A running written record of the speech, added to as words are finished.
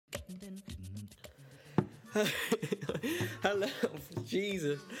Hello,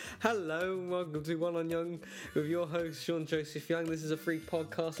 Jesus. Hello, and welcome to One on Young with your host, Sean Joseph Young. This is a free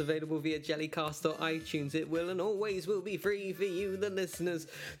podcast available via Jellycast or iTunes. It will and always will be free for you, the listeners.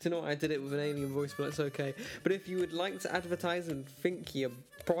 To know I did it with an alien voice, but it's okay. But if you would like to advertise and think your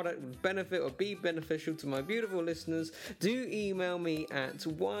product would benefit or be beneficial to my beautiful listeners, do email me at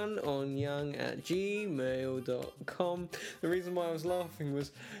oneonyoung@gmail.com. The reason why I was laughing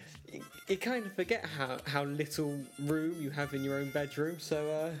was you kind of forget how little room you have in your own bedroom.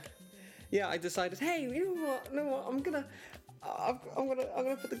 So yeah, I decided, hey, you know what? I'm gonna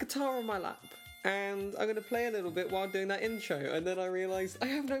put the guitar on my lap and I'm gonna play a little bit while doing that intro. And then I realised I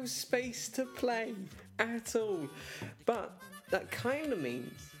have no space to play at all. But that kind of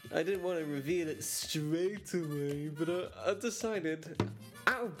means I didn't want to reveal it straight away. But I decided,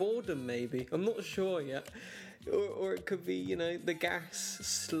 out of boredom maybe, I'm not sure yet. Or it could be, you know, the gas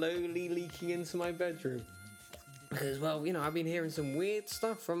slowly leaking into my bedroom. Because, well, you know, I've been hearing some weird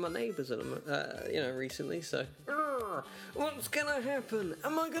stuff from my neighbours, recently, so... what's gonna happen?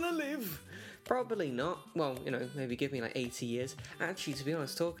 Am I gonna live? Probably not. Well, you know, maybe give me like 80 years. Actually, to be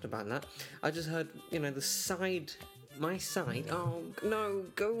honest, talking about that, I just heard, you know, my side, oh no,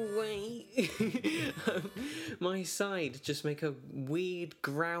 go away. My side just make a weird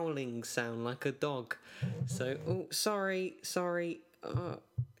growling sound like a dog. So, oh, sorry.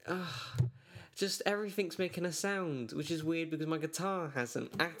 Just everything's making a sound, which is weird because my guitar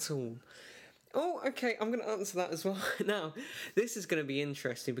hasn't at all. Oh, okay, I'm going to answer that as well. Now, this is going to be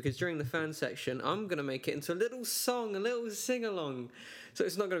interesting because during the fan section, I'm going to make it into a little song, a little sing-along. So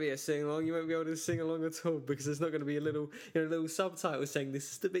it's not going to be a sing-along, you won't be able to sing along at all because there's not going to be a little subtitle saying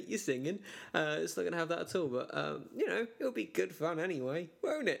this is the bit you're singing. It's not going to have that at all, but, it'll be good fun anyway,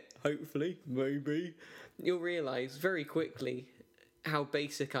 won't it? Hopefully, maybe. You'll realise very quickly how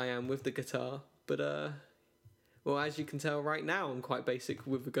basic I am with the guitar, but, well, as you can tell right now, I'm quite basic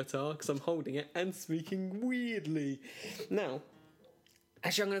with the guitar because I'm holding it and speaking weirdly. Now,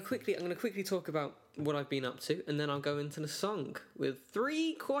 actually, I'm going to quickly talk about what I've been up to, and then I'll go into the song with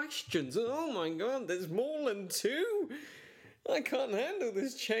 3 questions. Oh my god, there's more than 2. I can't handle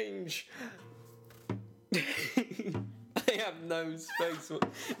this change. I have no space.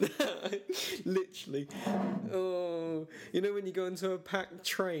 Literally. Oh, you know when you go into a packed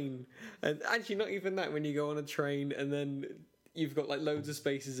train, and actually not even that, when you go on a train and then you've got like loads of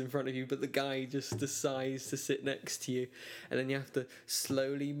spaces in front of you, but the guy just decides to sit next to you, and then you have to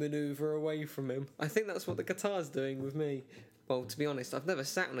slowly manoeuvre away from him. I think that's what the guitar's doing with me. Well, to be honest, I've never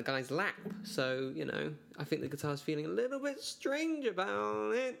sat on a guy's lap, so, you know, I think the guitar's feeling a little bit strange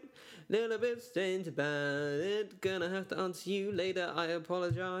about it. Gonna have to answer you later, I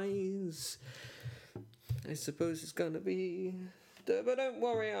apologise. I suppose it's gonna be... But don't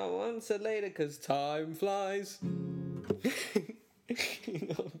worry, I'll answer later, because time flies.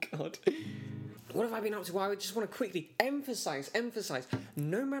 Oh, God. What have I been up to? Well, I just want to quickly emphasise,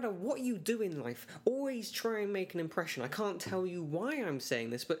 no matter what you do in life, always try and make an impression. I can't tell you why I'm saying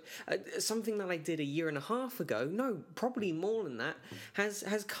this, but something that I did a year and a half ago, no, probably more than that,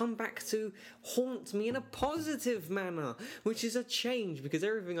 has come back to haunt me in a positive manner, which is a change, because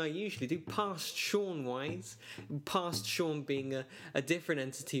everything I usually do, past Sean-wise, past Sean being a different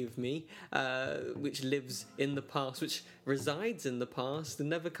entity of me, which lives in the past, which resides in the past and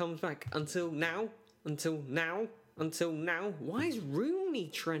never comes back until now. Why is Rooney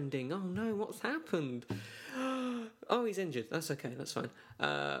trending? Oh no, what's happened? Oh, he's injured. That's okay, that's fine.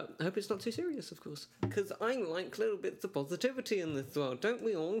 I hope it's not too serious, of course, because I like little bits of positivity in this world, don't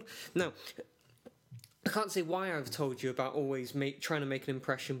we all? Now, I can't say why I've told you about always trying to make an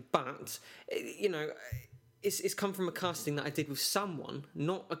impression, but, you know... It's come from a casting that I did with someone,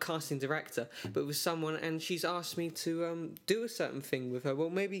 not a casting director, but with someone, and she's asked me to do a certain thing with her.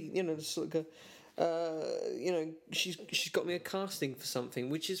 Well, maybe, you know, just like she's got me a casting for something,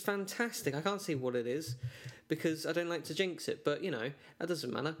 which is fantastic. I can't say what it is because I don't like to jinx it, but, you know, that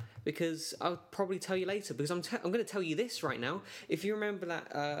doesn't matter because I'll probably tell you later because I'm going to tell you this right now. If you remember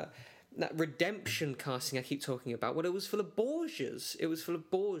that Redemption casting I keep talking about, well, it was for the Borgias.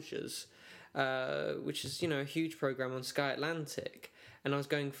 Which is, you know, a huge program on Sky Atlantic, and I was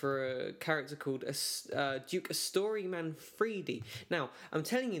going for a character called Duke Astory Manfredi. Now, I'm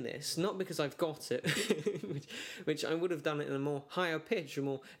telling you this not because I've got it, which I would have done it in a more higher pitch, a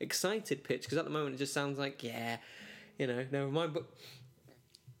more excited pitch, because at the moment it just sounds like, yeah, you know, never mind.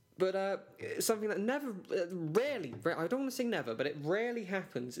 But something that rarely, I don't want to say never, but it rarely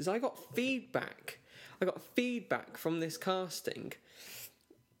happens, is I got feedback from this casting.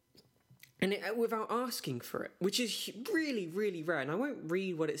 and without asking for it, which is really, really rare. And I won't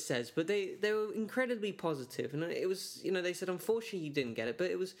read what it says, but they were incredibly positive, and it was, they said, unfortunately you didn't get it,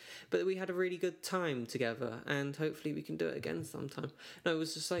 but we had a really good time together, and hopefully we can do it again sometime. No, it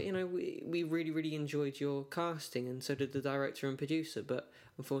was just like, we really, really enjoyed your casting, and so did the director and producer, but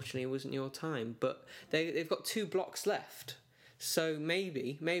unfortunately it wasn't your time. But they've got 2 blocks left. So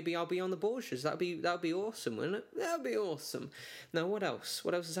maybe I'll be on the Borgias. That'd be awesome, wouldn't it? That'd be awesome. Now, what else?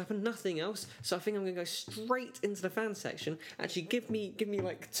 What else has happened? Nothing else. So I think I'm gonna go straight into the fan section. Actually, give me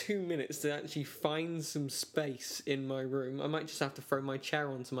like 2 minutes to actually find some space in my room. I might just have to throw my chair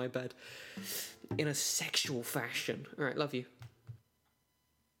onto my bed in a sexual fashion. All right, love you.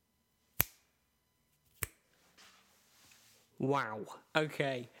 Wow.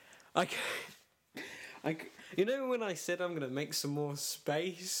 Okay. When I said I'm gonna make some more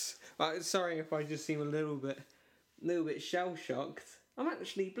space, sorry if I just seem a little bit shell shocked. I'm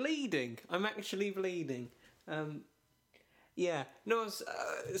actually bleeding. Yeah. No, I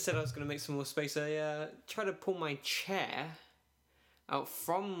said I was gonna make some more space. I tried to pull my chair out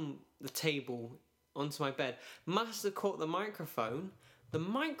from the table onto my bed. Must have caught the microphone. The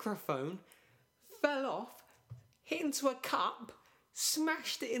microphone fell off, hit into a cup,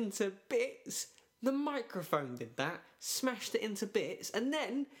 smashed it into bits. The microphone did that, smashed it into bits, and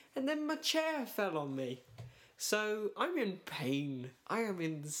then my chair fell on me. So I'm in pain. I am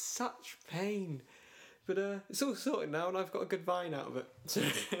in such pain. But it's all sorted now, and I've got a good vine out of it.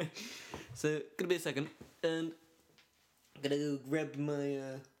 So gonna be a second, and I'm gonna go grab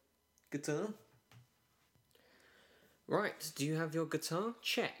my guitar. Right, do you have your guitar?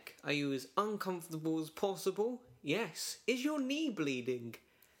 Check. Are you as uncomfortable as possible? Yes. Is your knee bleeding?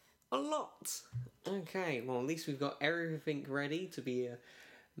 A lot. Okay, well, at least we've got everything ready to be a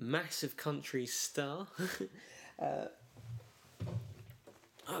massive country star. Hold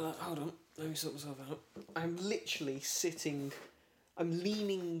on, let me sort myself out. I'm sitting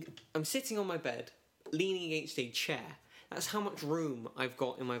on my bed, leaning against a chair. That's how much room I've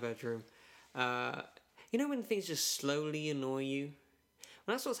got in my bedroom. When things just slowly annoy you?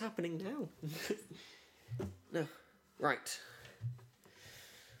 Well, that's what's happening now. No, right.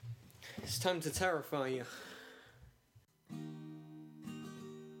 It's time to terrify you.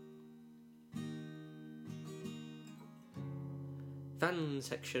 Fan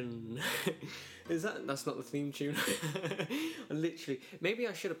section. That's not the theme tune. Literally. Maybe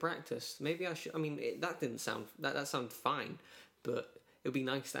I should have practiced. That didn't sound, that sounded fine, but it would be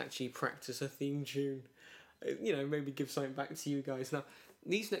nice to actually practice a theme tune. Maybe give something back to you guys. Now,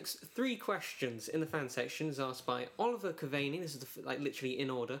 these next 3 questions in the fan section is asked by Oliver Cavani. This is literally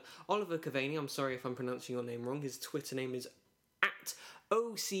in order. Oliver Cavani, I'm sorry if I'm pronouncing your name wrong. His Twitter name is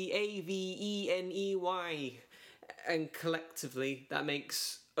 @OCAVENEY. And collectively, that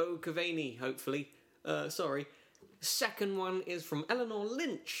makes O Cavani, hopefully. Sorry. Second one is from Eleanor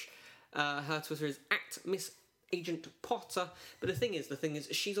Lynch. Her Twitter is @MissAgentPotter. But the thing is,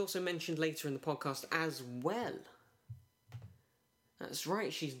 she's also mentioned later in the podcast as well. That's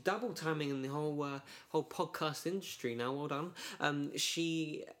right, she's double timing in the whole podcast industry now. Well done.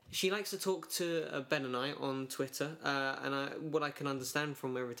 She likes to talk to Ben and I on Twitter, and what I can understand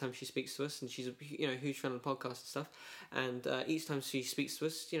from every time she speaks to us, and she's a huge fan of the podcast and stuff. And each time she speaks to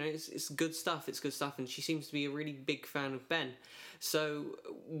us, it's good stuff. It's good stuff, and she seems to be a really big fan of Ben. So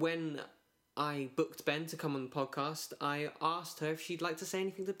when I booked Ben to come on the podcast, I asked her if she'd like to say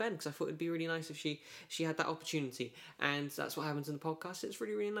anything to Ben, because I thought it'd be really nice if she had that opportunity. And that's what happens in the podcast. It's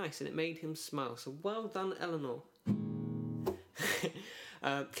really, really nice, and it made him smile. So well done, Eleanor.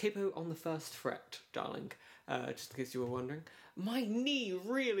 Capo on the first fret, darling. Just in case you were wondering. My knee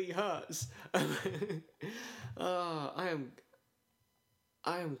really hurts.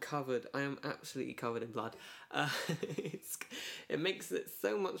 I am covered. I am absolutely covered in blood. It makes it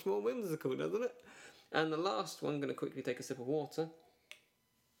so much more whimsical, doesn't it? And the last one, I'm going to quickly take a sip of water.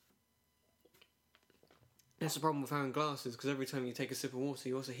 That's the problem with having glasses, because every time you take a sip of water,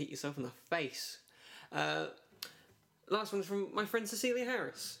 you also hit yourself in the face. Last one's from my friend Cecilia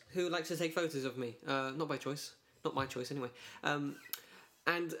Harris, who likes to take photos of me. Not by choice. Not my choice, anyway.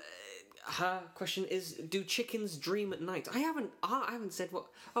 And her question is, do chickens dream at night? I haven't said what...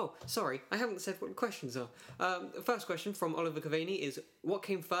 Oh, sorry. I haven't said what the questions are. The first question from Oliver Cavani is, what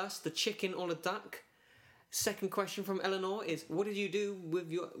came first, the chicken or the duck? Second question from Eleanor is, what did you do with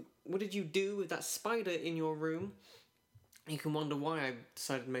that spider in your room? You can wonder why I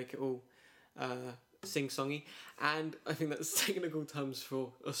decided to make it all sing-songy, and I think that's technical terms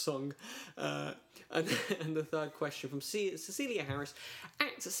for a song. And the third question from Cecilia Harris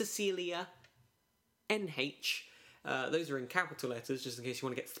 @Cecilia NH. Those are in capital letters, just in case you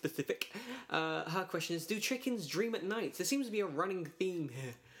want to get specific. Her question is, do chickens dream at night? There seems to be a running theme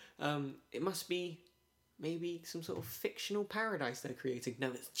here. It must be maybe some sort of fictional paradise they're creating.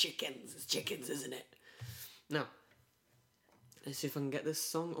 No, it's chickens, isn't it? Now, let's see if I can get this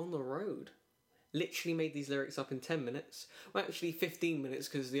song on the road. Literally made these lyrics up in 10 minutes. Well, actually 15 minutes,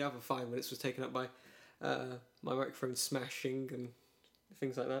 because the other 5 minutes was taken up by my microphone smashing and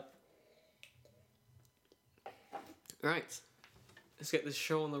things like that. Right, let's get this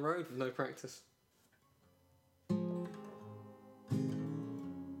show on the road with no practice.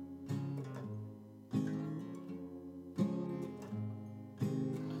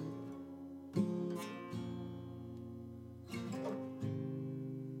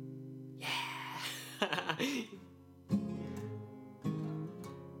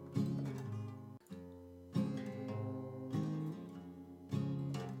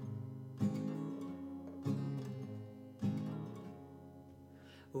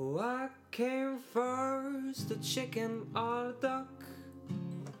 What came first, the chicken or the duck?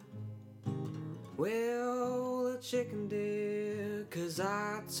 Well, the chicken did, 'cause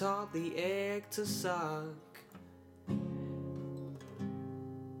I taught the egg to suck.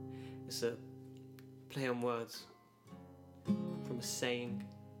 It's a play on words from a saying.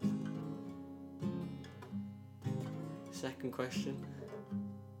 Second question.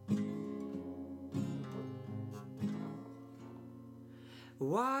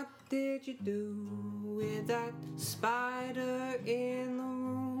 What did you do with that spider in the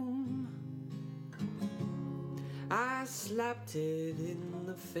room? I slapped it in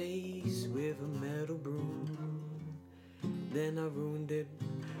the face with a metal broom. Then I ruined it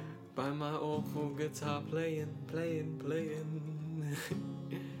by my awful guitar playing.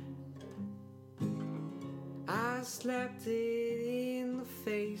 I slapped it in the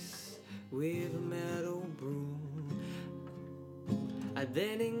face with a metal broom. I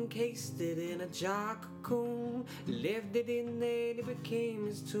then encased it in a jar cocoon, left it in there and it became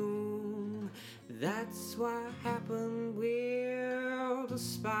his tomb. That's what happened with the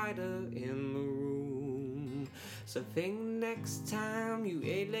spider in the room. So think next time you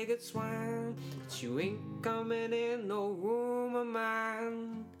eight-legged swine that you ain't coming in no room of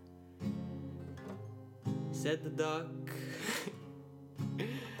mine, said the duck.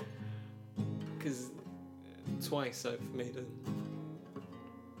 'Cause twice I've made a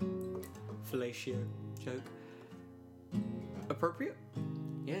fellatio joke. Appropriate?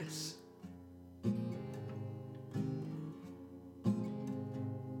 Yes.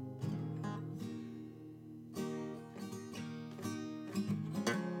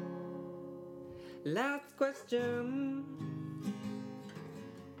 Last question.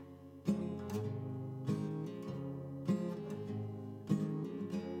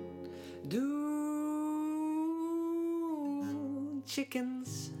 Do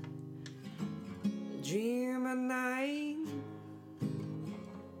chickens dream at night?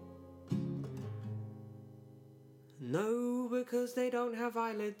 No, because they don't have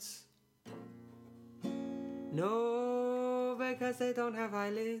eyelids. No, because they don't have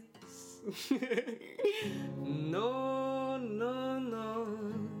eyelids. No,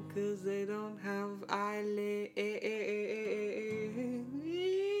 because they don't have eyelids.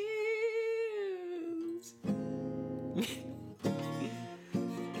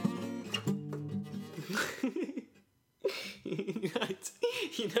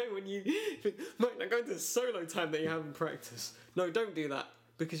 You know when you think, mate, I'm going to solo time that you haven't practiced. No, don't do that,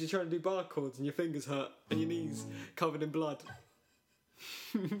 because you're trying to do bar chords and your fingers hurt and your knees covered in blood.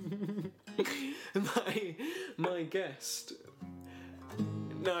 my guest.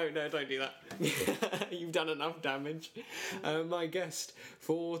 No, don't do that. You've done enough damage. My guest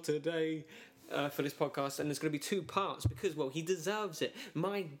for today, for this podcast, and there's going to be 2 parts because, well, he deserves it.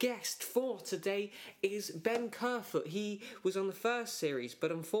 My guest for today is Ben Kerfoot. He was on the first series,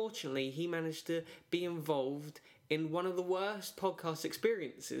 but unfortunately he managed to be involved in one of the worst podcast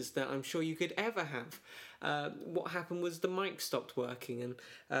experiences that I'm sure you could ever have. What happened was the mic stopped working, and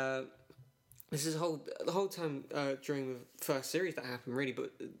this is the whole time during the first series that happened, really,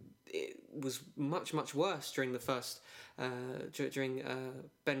 but it was much worse during the first during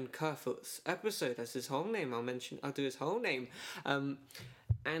Ben Kerfoot's episode. That's his whole name. I'll do his whole name.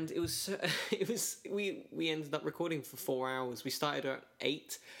 And it was we ended up recording for 4 hours. We started at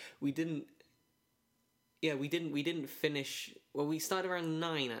 8. We didn't finish. Well, we started around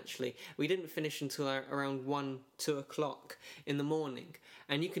 9 actually. We didn't finish until around 1-2 o'clock in the morning,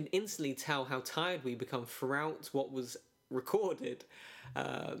 and you can instantly tell how tired we become throughout what was recorded,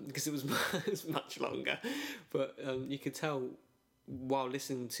 because it was much longer. But you could tell while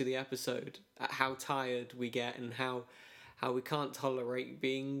listening to the episode at how tired we get and how we can't tolerate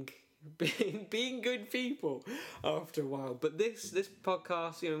being good people after a while. But this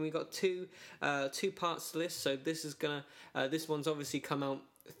podcast, we got two parts to this. So this one's obviously come out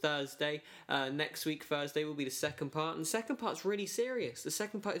Thursday. Next week Thursday will be the second part, and the second part's really serious. The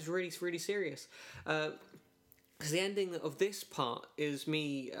second part is really, really serious. Because the ending of this part is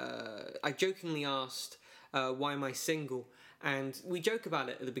me. I jokingly asked, "Why am I single?" And we joke about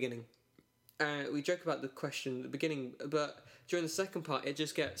it at the beginning. We joke about the question at the beginning, but during the second part, it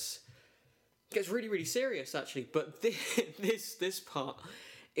just gets really, really serious, actually. But this part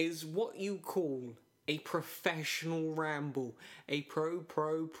is what you call a professional ramble, a pro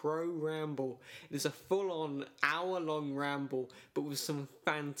ramble. It is a full-on hour-long ramble, but with some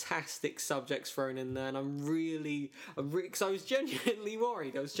fantastic subjects thrown in there. And I'm really, because I was genuinely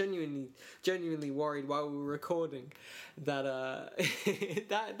worried. I was genuinely worried while we were recording that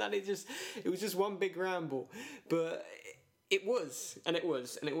that it was just one big ramble, but it was, and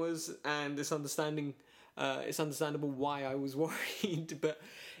it's understandable why I was worried, but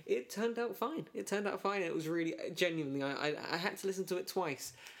it turned out fine. It was really, genuinely, I had to listen to it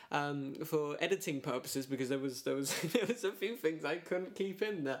twice for editing purposes, because there was there was a few things I couldn't keep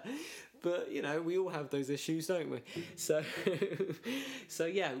in there. But we all have those issues, don't we? So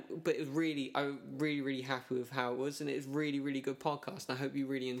yeah. But I'm really happy with how it was, and it's really, really good podcast. And I hope you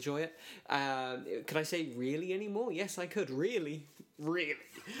really enjoy it. Could I say really anymore? Yes, I could. Really.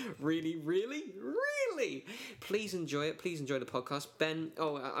 Please enjoy it. Please enjoy the podcast, Ben.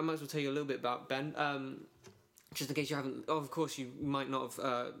 Oh, I might as well tell you a little bit about Ben. Just in case you haven't. Oh, of course, you might not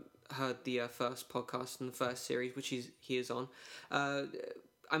have heard the first podcast in the first series, which he is on.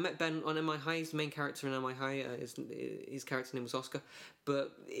 I met Ben on MI High. He's the main character in MI High. His character name was Oscar,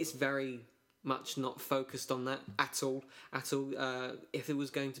 but it's very much not focused on that at all. If it was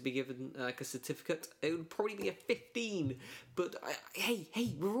going to be given like a certificate, it would probably be a 15. But hey,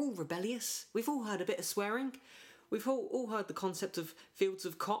 we're all rebellious. We've all heard a bit of swearing. We've all heard the concept of fields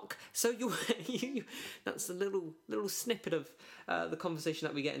of cock. So that's a little snippet of the conversation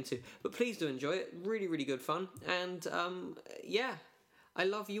that we get into. But please do enjoy it. Really, really good fun. And yeah. I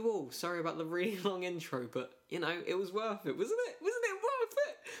love you all. Sorry about the really long intro, but it was worth it, wasn't it?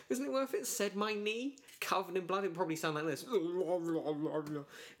 Wasn't it worth it? Said my knee, covered in blood. It would probably sound like this,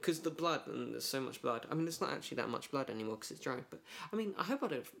 because the blood, and there's so much blood. I mean, there's not actually that much blood anymore because it's dry. But I mean, I hope I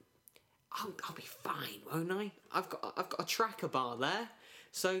don't. I'll be fine, won't I? I've got a tracker bar there,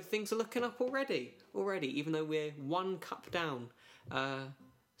 so things are looking up already. Even though we're one cup down.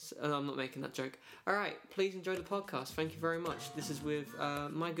 So, I'm not making that joke. All right, please enjoy the podcast. Thank you very much. This is with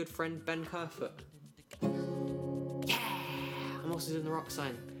my good friend Ben Kerfoot. Yeah! I'm also doing the rock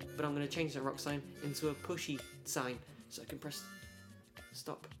sign, but I'm going to change that rock sign into a pushy sign so I can press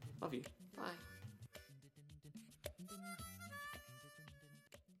stop. Love you. Bye.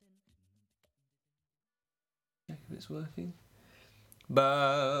 Check if it's working.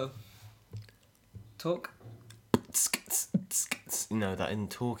 Talk. No, that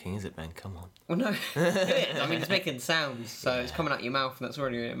isn't talking, is it, Ben? Come on. Well, no, it is. I mean, it's making sounds, so it's coming out your mouth, and that's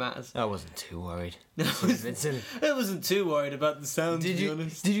already when it matters. I wasn't too worried. I wasn't too worried about the sound, to be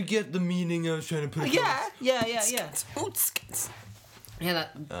honest. Did you get the meaning I was trying to put across? Yeah,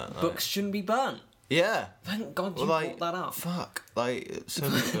 that books shouldn't be burnt. Yeah. Thank God you brought that up. Fuck. So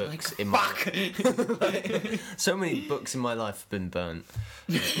many books in my so many books in my life have been burnt.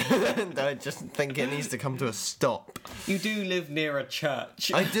 And I just think it needs to come to a stop. You do live near a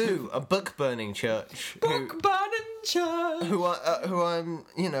church. I do, a book burning church. Book burning church. Who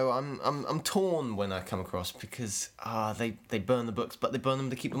I'm torn when I come across, because they burn the books, but they burn them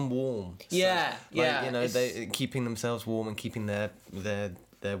to keep them warm. Yeah, so, they keeping themselves warm and keeping their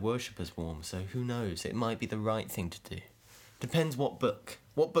worshippers warm, so who knows? It might be the right thing to do. Depends what book.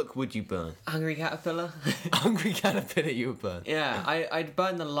 What book would you burn? Hungry Caterpillar. Hungry Caterpillar you would burn. Yeah, I'd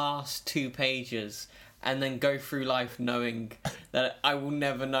burn the last 2 pages and then go through life knowing that I will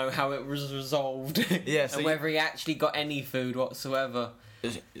never know how it was resolved. Yeah, so and whether he actually got any food whatsoever.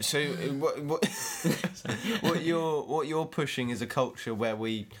 So what you're pushing is a culture where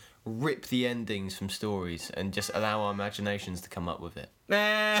we rip the endings from stories and just allow our imaginations to come up with it.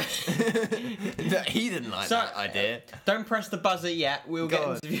 He didn't like that idea. Don't press the buzzer yet. We'll get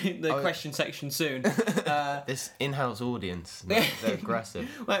into the question section soon. This in-house audience, they're aggressive.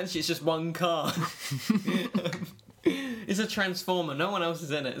 Well, actually, it's just one car. It's a transformer. No one else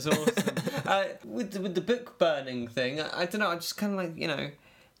is in it. It's awesome. With the book burning thing, I don't know. I just kind of like,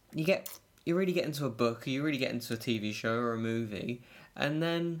 you really get into a book, or you really get into a TV show or a movie, and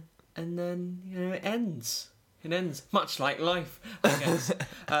then it ends. It ends, much like life, I guess.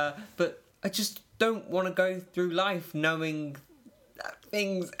 But I just don't want to go through life knowing that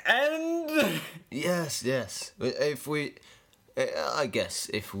things end. Yes. If we, I guess,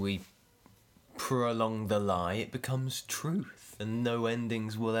 if we prolong the lie, it becomes truth, and no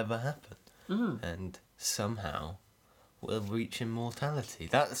endings will ever happen. And somehow we'll reach immortality.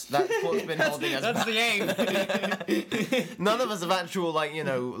 That's what's been holding us That's back. the aim. None of us have actual,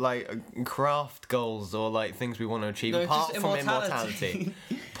 craft goals or, things we want to achieve, No, apart just from immortality. immortality.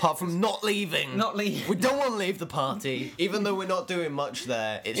 Apart from not leaving. Not leaving. We don't want to leave the party, even though we're not doing much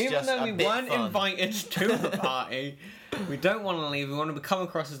there. It's Even just though a we bit weren't fun. invited to the party, we don't want to leave. We want to come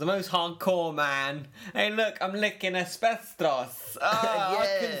across as the most hardcore man. Hey, look, I'm licking asbestos. I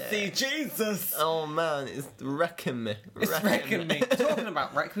Yeah. can see Jesus. Oh man, it's wrecking me. It's wrecking me. Talking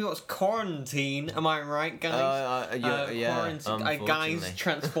about wrecking me, what's quarantine? Am I right, guys? Yeah, Quarantine. Guys, unfortunately.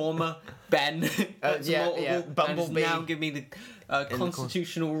 Transformer, Ben. That's yeah, multiple, yeah, and Bumblebee. now give me the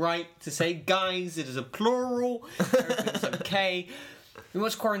constitutional right to say guys. It is a plural. Everything's okay. We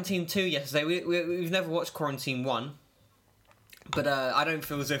watched Quarantine 2 yesterday. We've never watched Quarantine 1. But I don't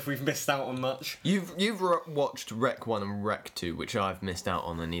feel as if we've missed out on much. You've watched Rec 1 and Rec 2, which I've missed out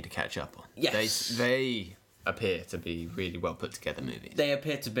on and need to catch up on. Yes. They appear to be really well put together movies. They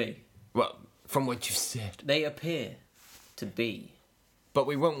appear to be. Well, from what you said. They appear to be. But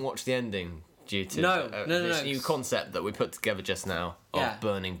we won't watch the ending due to No, this no. new concept that we put together just now of Yeah.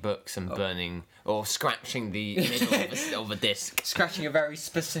 burning books and burning or scratching the middle of a disc, Scratching a very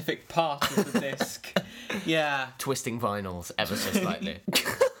specific part of the disc. Yeah. twisting vinyls ever so slightly.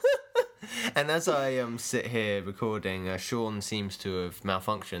 And as I sit here recording, Sean seems to have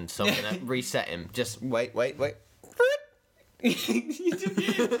malfunctioned, so I'm gonna reset him. Just wait. The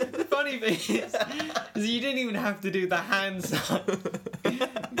funny thing is you didn't even have to do the hand sign.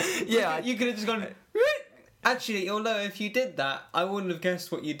 Yeah, You could have just gone. Actually, although if you did that, I wouldn't have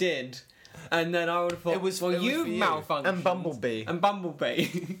guessed what you did, and then I would have thought, It was- well, it was you for you. malfunctioned. And Bumblebee. And Bumblebee.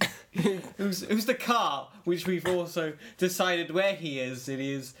 who's the car, which we've also decided where he is. It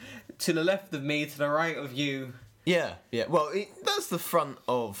is to the left of me, to the right of you. yeah. Well, that's the front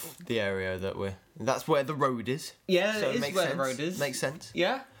of the area that we're. That's where the road is. Yeah, So it is makes where sense. the road is. Makes sense.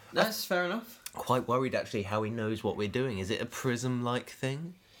 Yeah, that's fair enough. Quite worried actually how he knows what we're doing. Is it a prism-like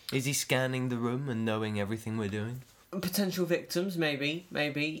thing? Is he scanning the room and knowing everything we're doing? Potential victims, maybe.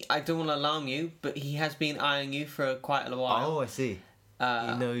 I don't want to alarm you, but he has been eyeing you for quite a while. Oh, I see. He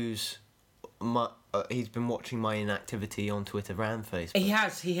knows he's been watching my inactivity on Twitter and Facebook. He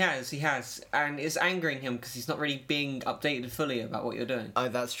has, and it's angering him because he's not really being updated fully about what you're doing.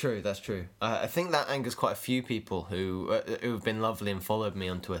 That's true. I think that angers quite a few people who have been lovely and followed me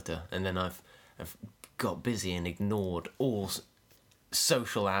on Twitter, and then I've got busy and ignored all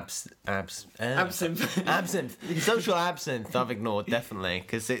social absinthe. Social absinthe I've ignored, definitely,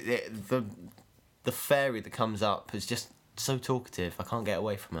 because the fairy that comes up is just so talkative. I can't get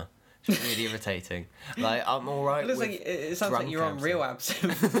away from her. It's really irritating. Like, I'm alright with It sounds like drunk you're on real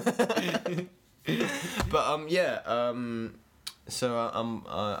absinthe. But so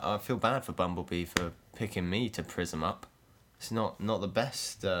I feel bad for Bumblebee for picking me to prism up. It's not the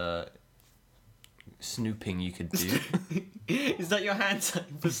best snooping you could do. Is that your hand sign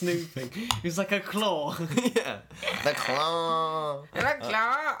for snooping? It's like a claw. Yeah, the claw. A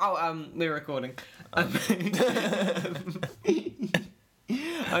claw. Oh, we're recording.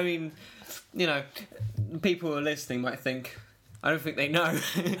 I mean, you know, people who are listening might think. I don't think they know.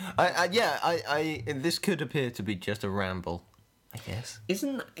 This could appear to be just a ramble, I guess.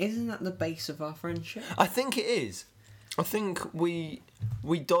 Isn't that the base of our friendship? I think it is. I think we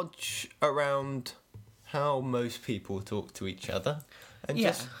dodge around how most people talk to each other, and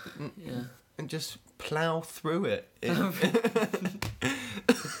just plough through it.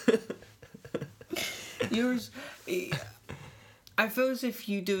 I feel as if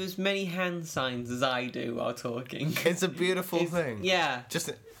you do as many hand signs as I do while talking. It's a beautiful thing. Yeah.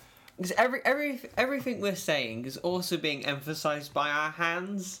 Just Because everything we're saying is also being emphasised by our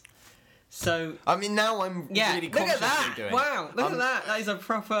hands. So I mean, now I'm really look at consciously that! doing. Wow, look at that! That is a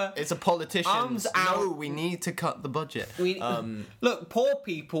proper. It's a politician. Arms out. No, we need to cut the budget. Look, poor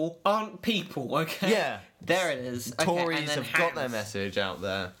people aren't people. Okay. Yeah. There it is. Okay, Tories and then have got their hands. message out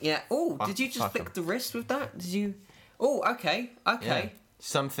there. Yeah. Oh, did you just fuck flick 'em. the wrist with that? Did you? Oh, okay. Yeah.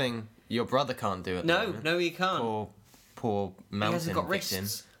 Something your brother can't do at the moment. No, you can't. Poor mountain hasn't got victim.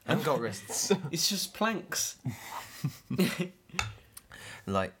 wrists. Hasn't got wrists. It's just planks.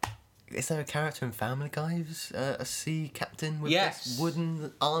 Like, is there a character in Family Guy who's a sea captain with Yes. this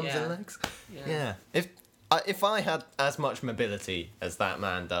wooden arms Yeah. and legs? Yeah. Yeah. If if I had as much mobility as that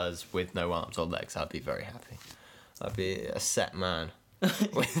man does with no arms or legs, I'd be very happy. I'd be a set man.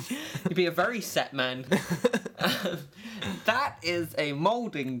 You'd be a very set man. That is a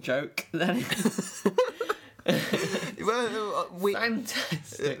moulding joke. That is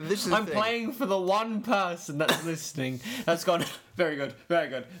fantastic. I'm playing for the one person that's listening. That's gone very good, very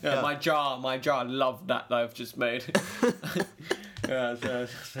good. Yeah. My jaw loved that I've just made. Yeah,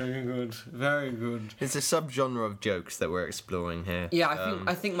 very good, very good. It's a subgenre of jokes that we're exploring here. Yeah,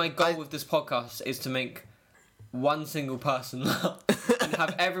 I think my goal with this podcast is to make one single person laugh and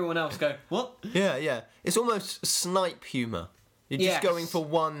have everyone else go, what? Yeah. It's almost snipe humour. You're just going for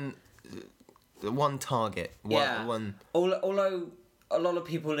one target. One. Although a lot of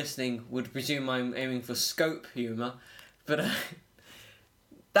people listening would presume I'm aiming for scope humour, but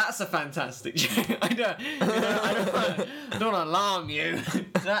that's a fantastic joke. I don't want to alarm you.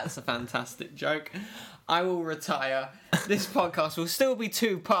 That's a fantastic joke. I will retire. This podcast will still be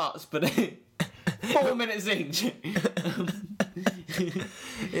 2 parts, but 4 minutes each.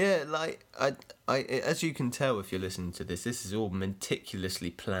 Yeah, like I, as you can tell if you're listening to this is all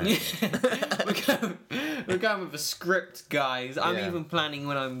meticulously planned. We're going with a script, guys. I'm even planning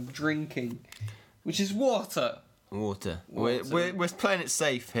when I'm drinking, which is water. Water. We're playing it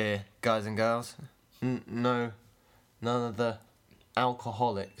safe here, guys and girls. No, none of the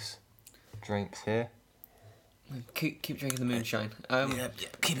alcoholics drinks here. Keep drinking the moonshine.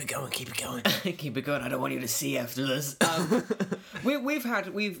 Keep it going. Keep Keep it going. I don't want you to see after this.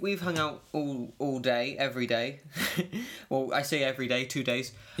 We've hung out all day, every day. Well, I say every day, 2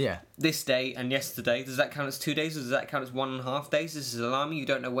 days. Yeah. This day and yesterday. Does that count as 2 days, or does that count as 1.5 days? This is alarming. You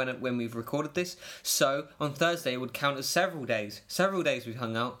don't know when we've recorded this. So on Thursday it would count as several days. Several days we've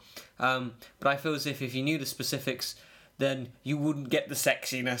hung out. But I feel as if you knew the specifics, then you wouldn't get the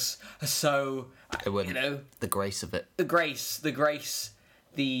sexiness. So, you know, the grace of it. The grace,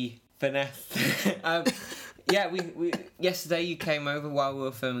 the finesse. Yeah, we yesterday you came over while we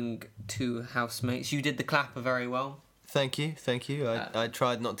were filming Two Housemates. You did the clapper very well. Thank you. I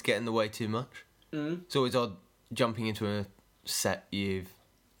tried not to get in the way too much. It's always odd jumping into a set you've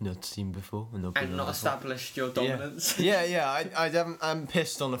not seen before and not established your dominance. Yeah. I'm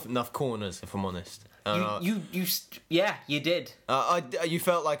pissed on enough corners, if I'm honest. You did. You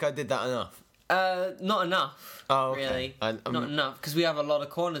felt like I did that enough. Not enough. Oh, okay. Really, not enough, because we have a lot of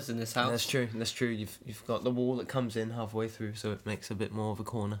corners in this house. That's true. You've got the wall that comes in halfway through, so it makes a bit more of a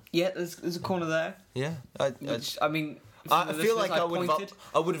corner. Yeah, there's a corner there. Yeah, I feel like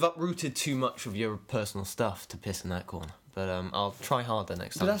I would have uprooted too much of your personal stuff to piss in that corner. But I'll try harder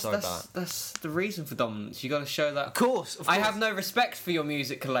next time. Sorry about that. That's the reason for dominance. You got to show that. Of course. I have no respect for your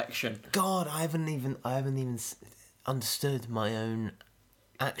music collection. God, I haven't even understood my own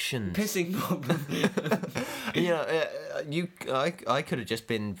actions. Pissing problem. I could have just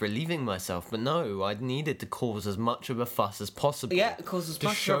been relieving myself, but no, I needed to cause as much of a fuss as possible. Yeah, cause as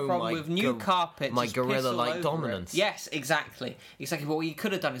much of a problem with new carpet. My gorilla-like dominance. Yes, exactly. But what you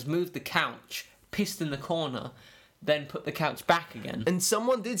could have done is moved the couch, pissed in the corner, then put the couch back again. And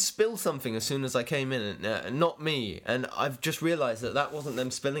someone did spill something as soon as I came in, and not me. And I've just realised that wasn't them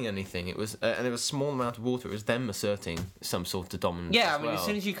spilling anything. It was, and it was a small amount of water. It was them asserting some sort of dominance. Yeah, as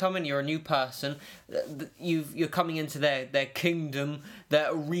soon as you come in, you're a new person. You're coming into their kingdom,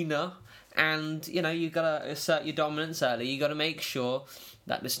 their arena, and you gotta assert your dominance early. You gotta make sure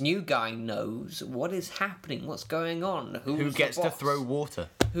that this new guy knows what is happening, what's going on, who gets to throw water.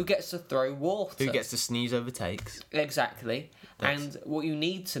 Who gets to throw water? Who gets to sneeze over takes? Exactly. And what you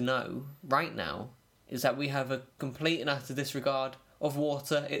need to know right now is that we have a complete and utter disregard of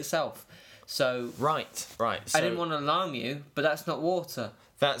water itself. So right. So, I didn't want to alarm you, but that's not water.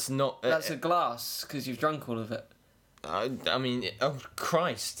 That's not. That's a glass because you've drunk all of it. I mean, oh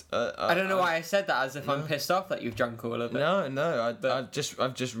Christ! I don't know why I said that as if I'm pissed off that you've drunk all of it. No. I've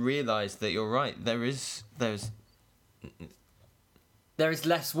just realised that you're right. There is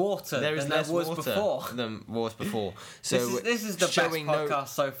less water than there was before. So this is the best podcast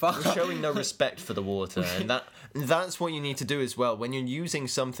so far. We're showing no respect for the water, and that's what you need to do as well. When you're using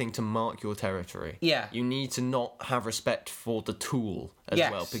something to mark your territory, you need to not have respect for the tool as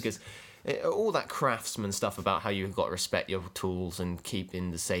well, because all that craftsman stuff about how you've got to respect your tools and keep in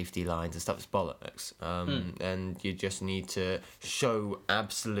the safety lines and stuff is bollocks. And you just need to show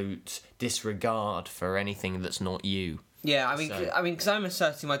absolute disregard for anything that's not you. Yeah, I mean, because I'm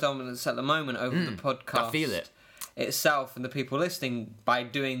asserting my dominance at the moment over the podcast. I feel it itself and the people listening by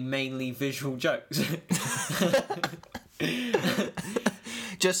doing mainly visual jokes.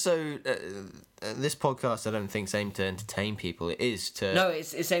 Just so this podcast, I don't think, is aimed to entertain people. It is to No,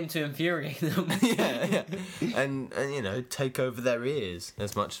 it's aimed to infuriate them. yeah, and take over their ears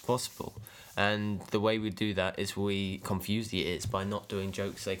as much as possible. And the way we do that is we confuse the ears by not doing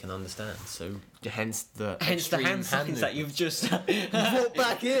jokes they can understand. So hence the hand signs that you've just brought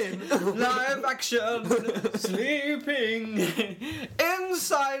back in. Live action, sleeping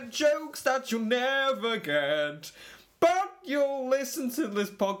inside jokes that you'll never get. But you'll listen to this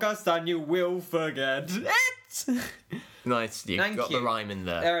podcast and you will forget it. Nice, you Thank got you. the rhyme in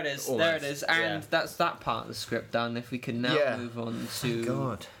there. There it is. Almost. There it is. And Yeah. that's that part of the script done. If we can now Yeah. move on to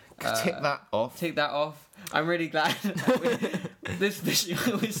God, tick that off. take that off. I'm really glad that this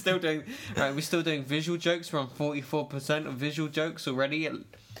visual we're still doing. Right, we're still doing visual jokes. We're on 44% of visual jokes already at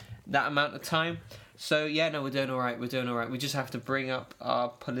that amount of time. So yeah, no, we're doing all right. We're doing all right. We just have to bring up our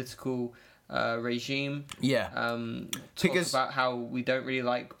political regime. Yeah. Talk Because- about how we don't really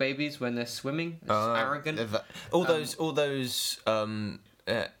like babies when they're swimming. It's arrogant. All those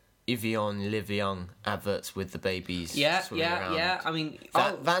Evian Live Young adverts with the babies. Yeah, swimming around. yeah. I mean,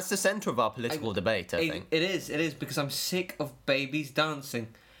 That's the centre of our political debate, I think. It is because I'm sick of babies dancing,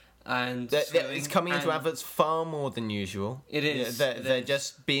 and It's swimming, coming into and adverts far more than usual. It is, Yeah, it they're is.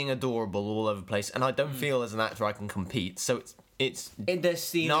 just being adorable all over the place, and I don't feel as an actor I can compete. So it's They're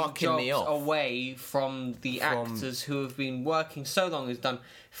stealing knocking me jobs off. away from the actors who have been working so long. Who's done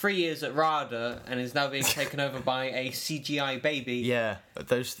 3 years at RADA and is now being taken over by a CGI baby. Yeah,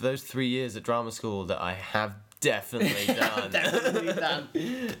 those 3 years at drama school that I have definitely done. Definitely done.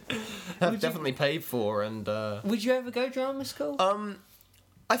 Have definitely paid for, and Would you ever go drama school?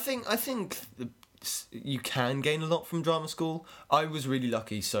 I think you can gain a lot from drama school. I was really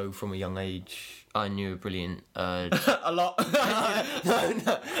lucky, so from a young age I knew a brilliant A lot.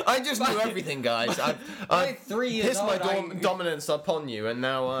 no, I just knew everything, guys. I 3 years pissed my old, dominance upon you, and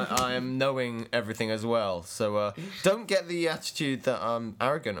now I am knowing everything as well. So don't get the attitude that I'm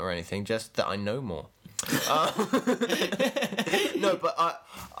arrogant or anything, just that I know more. No, but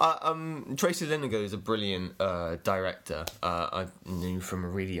Tracy Linigo is a brilliant director. I knew from a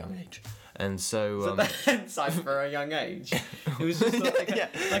really young age. And so, Inside for a young age. It was just like a, Yeah.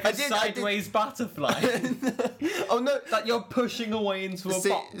 like I a did- sideways butterfly oh no, that you're pushing away into a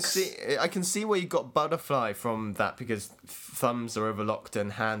box. See, I can see where you got butterfly from that, because thumbs are overlocked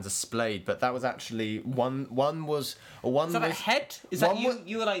and hands are splayed. But that was actually one was Is that a head? Is that one you? was-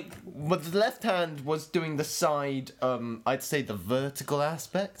 You were like, But the left hand was doing the side, I'd say the vertical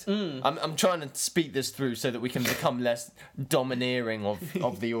aspect. I'm trying to speak this through so that we can become less domineering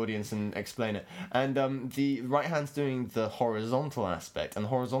of the audience and explain it. And the right hand's doing the horizontal aspect, and the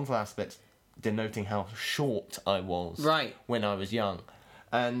horizontal aspect denoting how short I was Right. when I was young.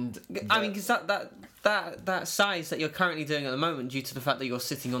 And I mean, because that size that you're currently doing at the moment, due to the fact that you're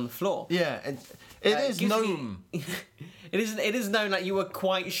sitting on the floor. yeah, it is gives me- known. It is known that you were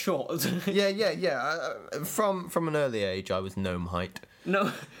quite short. Yeah. From an early age, I was gnome height.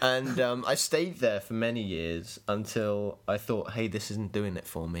 No. And I stayed there for many years until I thought, hey, this isn't doing it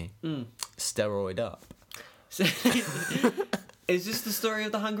for me. Steroid up. So, is this the story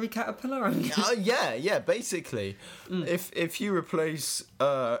of the hungry caterpillar? Yeah, basically. If you replace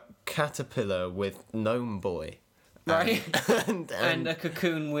Caterpillar with Gnome Boy. Right. And a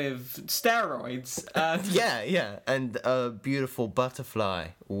cocoon with steroids. yeah. And a beautiful butterfly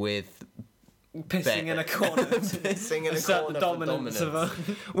with Pissing in a corner. pissing in a assert corner the for dominance of a.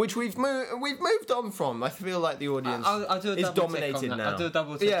 which we've moved on from. I feel like the audience I'll do a is double tick on dominated that. now. I'll do a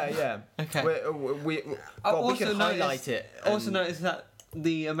double tick. Yeah. Okay. We Also can notice- highlight it. Also and- notice that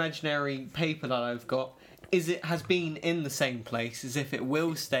the imaginary paper that I've got has been in the same place, as if it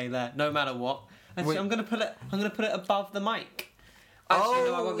will stay there no matter what. And so Wait. I'm gonna put it above the mic. Actually,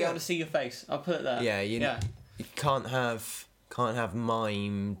 no, I won't be yeah. able to see your face. I'll put it there. Yeah, you can't have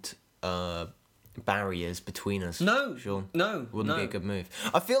mimed barriers between us. No, Sean. no, Wouldn't be a good move.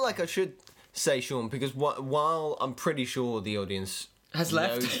 I feel like I should say Sean, because while I'm pretty sure the audience Has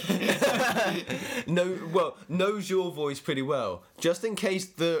left. knows your voice pretty well. Just in case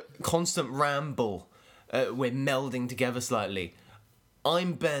the constant ramble, we're melding together slightly.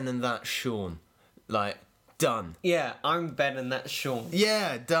 I'm Ben and that's Sean. Like, done. Yeah, I'm Ben and that's Sean.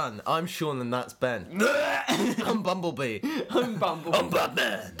 Yeah, done. I'm Sean and that's Ben. I'm Bumblebee. I'm Bumble. I'm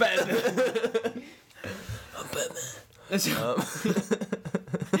Batman. Ben. I'm Batman.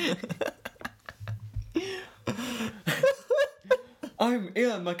 I'm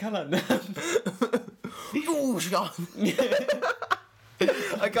Ian McKellen. Oh, Sean.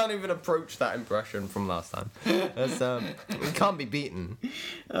 I can't even approach that impression from last time. It can't be beaten.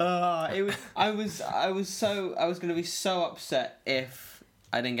 I was gonna be so upset if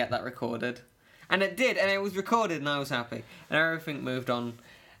I didn't get that recorded. And it did, and it was recorded, and I was happy. And everything moved on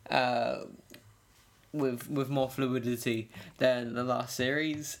with more fluidity than the last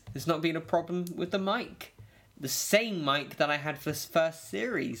series. There's not been a problem with the mic. The same mic that I had for this first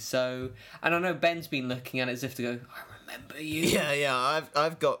series. So, and I know Ben's been looking at it as if to go, I remember you. Yeah,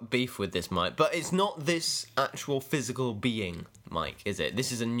 I've got beef with this mic, but it's not this actual physical being mic, is it?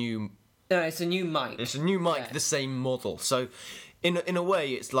 This is a new... No, it's a new mic. It's a new mic, Yeah. the same model. So, in a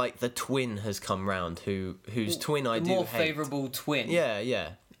way, it's like the twin has come round, whose twin I The do more hate. favourable twin. Yeah.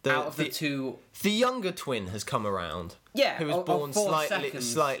 Out of the two... The younger twin has come around. Yeah, Who was of born 4 slightly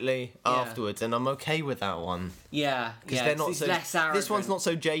seconds. afterwards, and I'm okay with that one. Yeah, Because they're not it's so. less arrogant. This one's not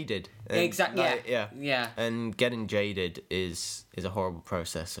so jaded. And, Exactly. like, Yeah. And getting jaded is a horrible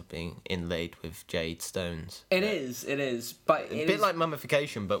process of being inlaid with jade stones. It is. But A it bit is- like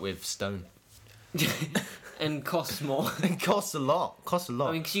mummification, but with stone. and costs more. It costs a lot.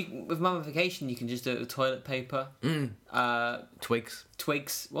 I mean, 'cause with mummification, you can just do it with toilet paper, Twigs.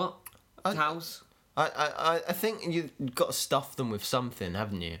 twigs, what? Towels. I think you've got to stuff them with something,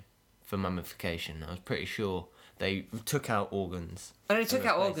 haven't you? For mummification, I was pretty sure they took out organs. And they took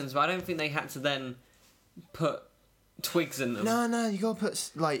out replaced- organs, but I don't think they had to then put twigs in them. No, you gotta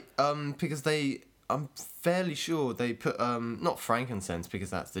put because I'm fairly sure they put not frankincense because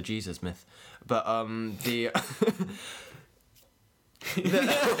that's the Jesus myth, but the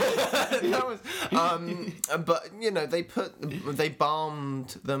that was but you know they balmed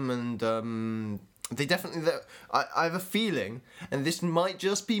them and they definitely I have a feeling, and this might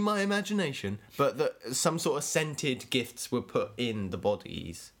just be my imagination, but that some sort of scented gifts were put in the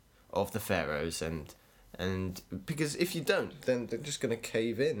bodies of the pharaohs and because if you don't, then they're just going to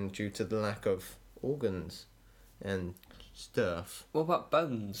cave in due to the lack of organs and stuff. What about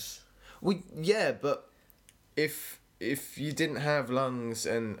bones? Yeah, but if you didn't have lungs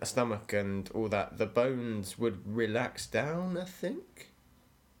and a stomach and all that, the bones would relax down, I think.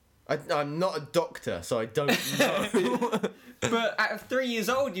 I'm not a doctor, so I don't know. But at 3 years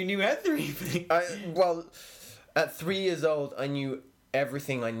old, you knew everything. Well, at 3 years old, I knew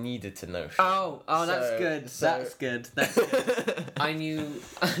everything I needed to know. Oh, that's So- good. so- That's good. That's good. I knew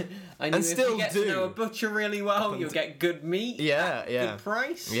And if still you get do. to know a butcher really well, you'll get good meat. Yeah, at yeah. Good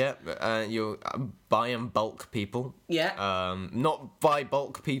price. Yeah, you'll buy in bulk, people. Yeah. Not buy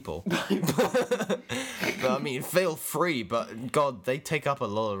bulk people. But I mean, feel free, but God, they take up a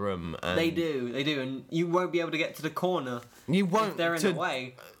lot of room. And They do, and you won't be able to get to the corner You if won't they're in to the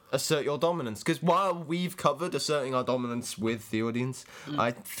way. assert your dominance. Because while we've covered asserting our dominance with the audience,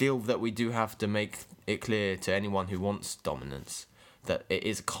 I feel that we do have to make it clear to anyone who wants dominance that it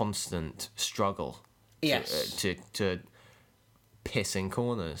is a constant struggle. Yes. To piss in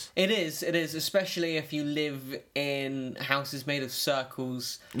corners. It is, especially if you live in houses made of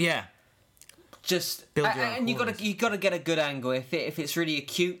circles. Yeah. Just Build your own and corners. you gotta get a good angle. If it's really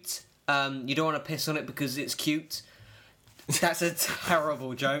acute, you don't want to piss on it because it's cute. That's a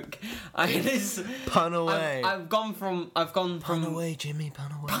terrible joke. It is. Pun away. I've gone from. Pun away, Jimmy,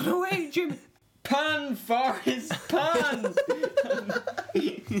 pun away. Pun away, Jim. Pun, Forrest, pun.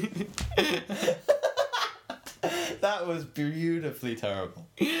 That was beautifully terrible.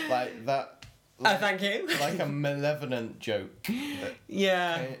 Like that. Thank you. Like a malevolent joke that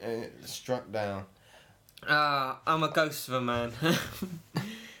Yeah. struck down. I'm a ghost of a man.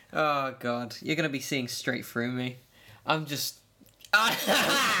 Oh God, you're gonna be seeing straight through me. I'm just.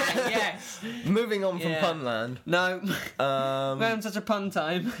 Yes. Moving on from Yeah. Punland. No. We're having such a pun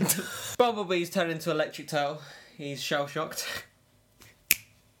time. Bumblebee's turned into Electric Tail. He's shell shocked.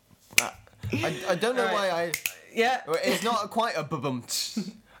 I don't know Alright. why Yeah. it's not quite a bum.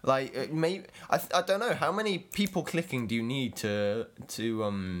 Like maybe I don't know how many people clicking do you need to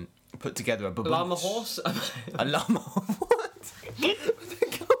put together a bum. Llama horse. A llama. What? Where did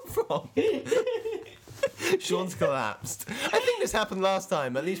it come from? Sean's collapsed. I think this happened last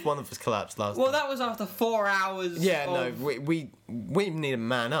time. At least one of us collapsed last Well, time. that was after 4 hours. Yeah, of... no, we need to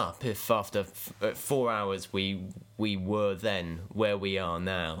man up if after 4 hours we were then where we are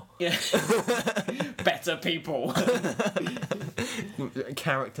now. Yeah. Better people.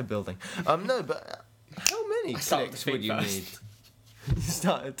 Character building. No, but how many started clicks with would feet you first. need? You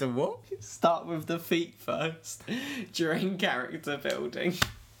started to what? Start with the feet first during character building.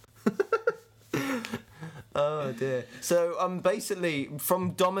 Oh dear. So basically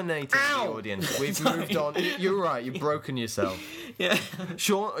from dominating Ow! the audience, we've Sorry. moved on. You're right. You've broken yourself. Yeah.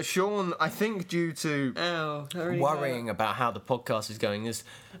 Sean, I think due to Ow. that really worrying about how the podcast is going,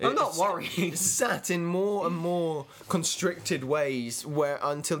 I'm not worrying. Sat in more and more constricted ways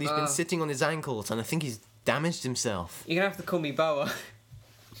until he's been sitting on his ankles, and I think he's damaged himself. You're gonna have to call me Boa.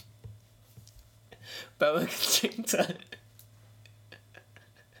 Boa constrictor.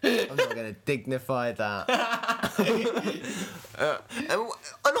 I'm not going to dignify that.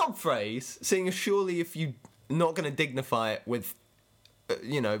 An odd phrase, seeing as surely if you're not going to dignify it with,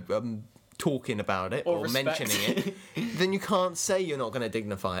 talking about it or mentioning it, then you can't say you're not going to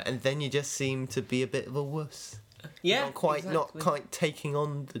dignify it, and then you just seem to be a bit of a wuss. Yeah, not quite taking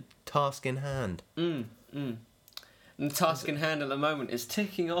on the task in hand. And the task in hand at the moment is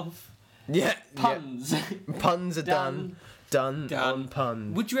ticking off Yeah, puns. yeah. Puns are done on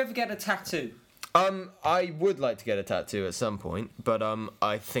puns. Would you ever get a tattoo? I would like to get a tattoo at some point, but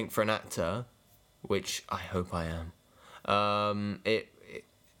I think for an actor, which I hope I am,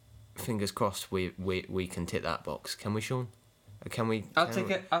 fingers crossed we can tick that box. Can we, Sean? Can we? I'll take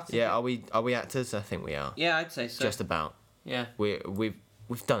it. Yeah, are we actors? I think we are. Yeah, I'd say so. Just about. Yeah. We've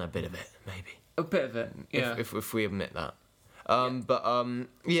done a bit of it, maybe. A bit of it. Yeah. If we admit that. But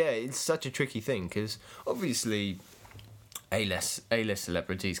yeah, it's such a tricky thing because obviously A-list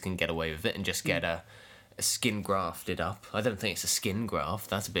celebrities can get away with it and just get a skin grafted up. I don't think it's a skin graft.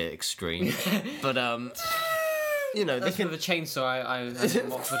 That's a bit extreme. But they That's can with a chainsaw. I had in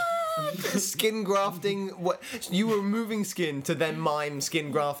Watford. skin grafting. What you were removing skin to then mime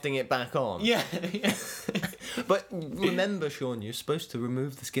skin grafting it back on. Yeah. But remember, Sean, you're supposed to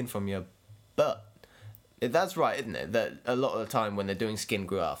remove the skin from your butt. That's right, isn't it? That a lot of the time when they're doing skin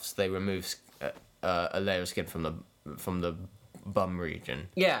grafts, they remove a layer of skin from the bum region.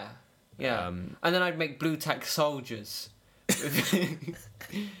 Yeah. Yeah. And then I'd make blue tack soldiers.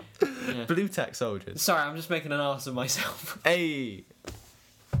 Yeah. Blue tack soldiers. Sorry, I'm just making an ass of myself. Hey.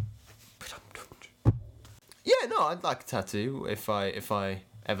 Yeah, no, I'd like a tattoo if I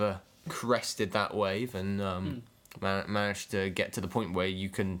ever crested that wave and managed to get to the point where you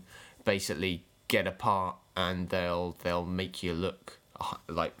can basically get a part and they'll make you look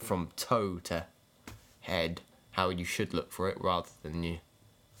like from toe to head how you should look for it rather than you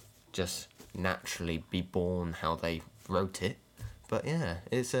just naturally be born how they wrote it. But yeah,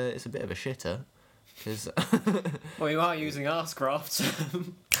 it's a bit of a shitter because Well, you are using arse grafts.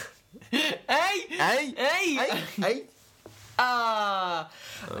 Hey!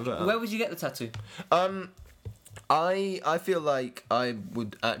 Where would you get the tattoo? I feel like I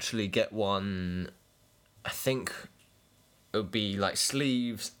would actually get one. I think it would be like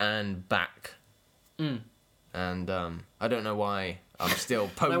sleeves and back. And I don't know why I'm still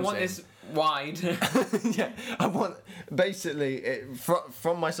posing. I want this wide. Yeah, I want basically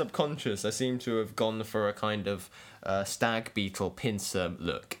from my subconscious. I seem to have gone for a kind of stag beetle pincer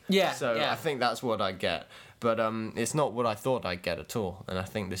look. Yeah. So yeah. I think that's what I get. But it's not what I thought I'd get at all, and I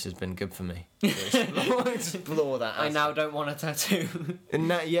think this has been good for me. Explore that. I now don't want a tattoo.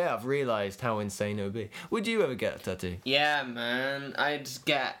 And that, yeah, I've realised how insane it would be. Would you ever get a tattoo? Yeah, man. I'd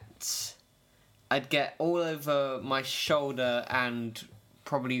get all over my shoulder and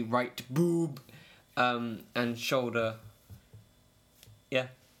probably right boob, and shoulder. Yeah.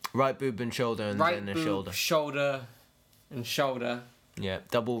 Right boob and shoulder, and Right then the boob, shoulder. shoulder, and shoulder. Yeah,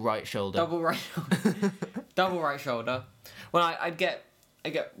 double right shoulder. Double right shoulder. Double right shoulder. Well, I'd get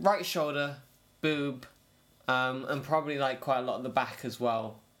right shoulder, boob, and probably like quite a lot of the back as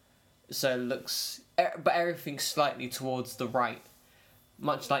well. So it looks, but everything's slightly towards the right,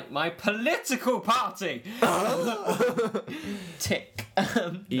 much like my political party. Tick.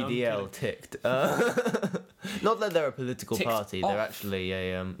 EDL ticked. Not that they're a political Ticked party. off. They're actually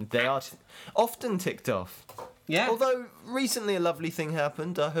they are often ticked off. Yeah. Although recently a lovely thing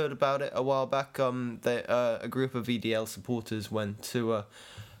happened. I heard about it a while back. A group of EDL supporters went to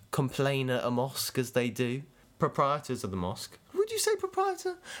complain at a mosque, as they do. Proprietors of the mosque. Would you say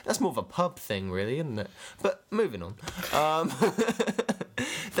proprietor? That's more of a pub thing, really, isn't it? But moving on.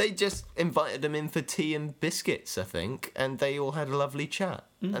 They just invited them in for tea and biscuits, I think, and they all had a lovely chat.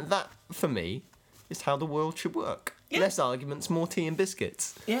 And that, for me, is how the world should work. Yeah. Less arguments, more tea and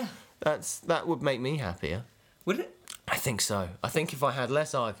biscuits. Yeah. That would make me happier. Would it? I think so. I think if I had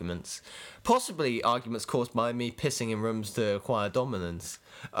less arguments, possibly arguments caused by me pissing in rooms to acquire dominance,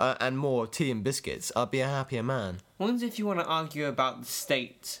 and more tea and biscuits, I'd be a happier man. I wonder if you want to argue about the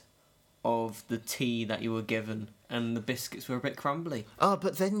state of the tea that you were given and the biscuits were a bit crumbly. Oh,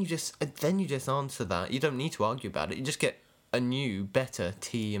 but then you just answer that. You don't need to argue about it. You just get a new, better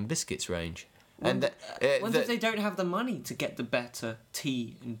tea and biscuits range. What if they don't have the money to get the better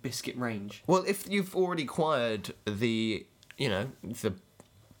tea and biscuit range? Well, if you've already acquired the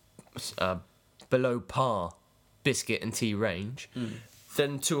below par biscuit and tea range,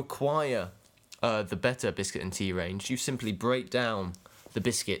 then to acquire the better biscuit and tea range, you simply break down the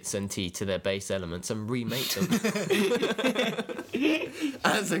biscuits and tea to their base elements and remake them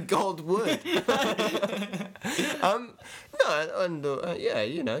as a god would.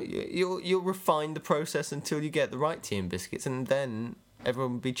 You'll refine the process until you get the right tea and biscuits, and then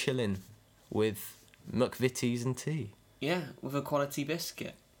everyone will be chilling with McVitie's and tea. Yeah, with a quality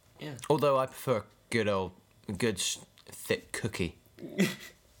biscuit. Yeah. Although I prefer a good thick cookie.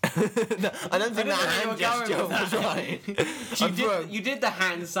 No, I don't think that hand gesture was right. You did the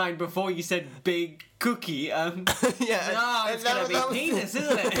hand sign before you said big cookie. Yeah, no, it's gonna be penis,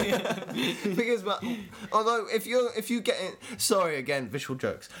 isn't it? Because, although if you're getting, sorry again, visual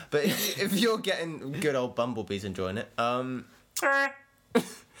jokes, but if you're getting good old bumblebees enjoying it,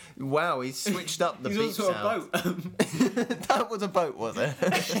 wow, he's switched up the beat He's also sound. a boat. That was a boat, was it?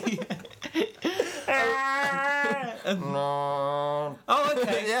 No. Oh,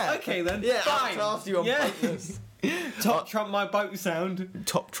 okay. Yeah. Okay then. Yeah, Fine. I'll class you on boatness. Top trump my boat sound.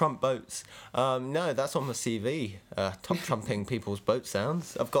 Top trump boats. No, that's on my CV. Top trumping people's boat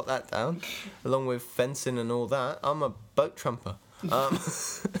sounds. I've got that down, along with fencing and all that. I'm a boat trumper.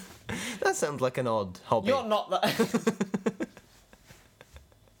 That sounds like an odd hobby. You're not that.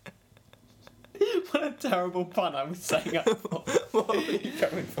 What a terrible pun I was saying up for. What were you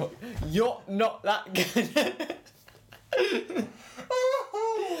going for? You're not that good.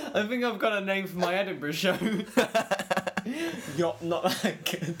 I think I've got a name for my Edinburgh show. You're not that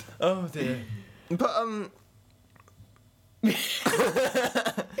good. Oh dear. But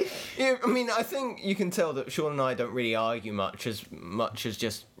yeah, I mean, I think you can tell that Sean and I don't really argue much as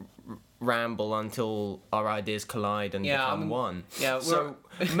just ramble until our ideas collide and become one. Yeah, so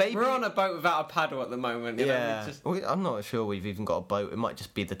maybe we're on a boat without a paddle at the moment. You know, I'm not sure we've even got a boat. It might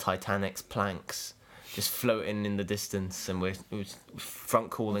just be the Titanic's planks just floating in the distance, and we're front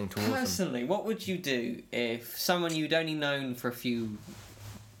calling towards them. Personally, what would you do if someone you'd only known for a few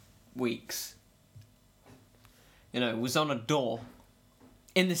weeks, was on a door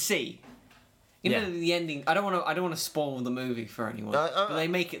in the sea? You know the ending. I don't want to spoil the movie for anyone. But they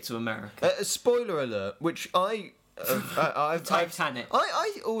make it to America. Spoiler alert, which Titanic.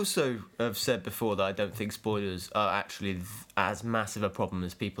 I also have said before that I don't think spoilers are actually as massive a problem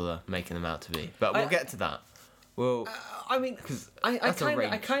as people are making them out to be. But we'll get to that. Well, I mean,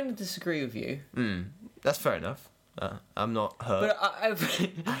 I kind of disagree with you. That's fair enough. I'm not hurt. But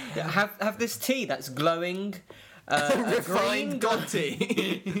have this tea that's glowing. Refined god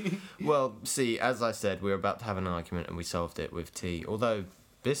tea. Well, see, as I said, we were about to have an argument and we solved it with tea. Although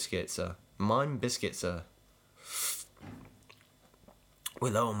mime biscuits are.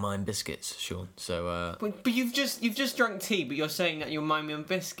 We're low on mime biscuits, Sean. So. But you've just drunk tea, but you're saying that you're miming a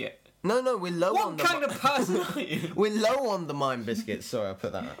biscuit. No, we're low on the. What kind of person are you? We're low on the mime biscuits. Sorry, I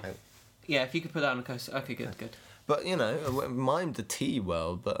put that out. Yeah, if you could put that on a coaster. Okay, good. But mime the tea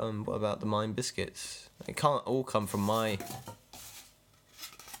world. But what about the mime biscuits? It can't all come from my.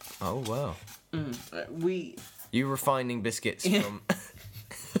 Oh wow. You refining biscuits from.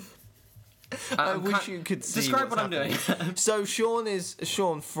 I wish you could see. Describe what I'm doing. So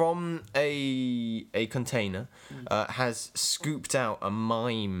Sean from a container has scooped out a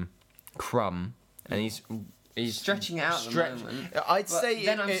mime crumb, and he's stretching it out at the moment. I'd say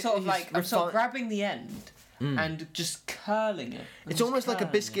then I'm sort of grabbing the end and just curling it. It's almost like a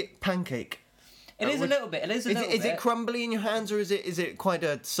biscuit pancake. It is a little bit. Is it crumbly in your hands, or is it quite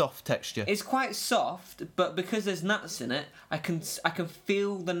a soft texture? It's quite soft, but because there's nuts in it, I can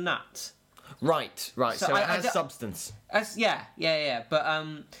feel the nuts. Right. So it has substance. Yeah. But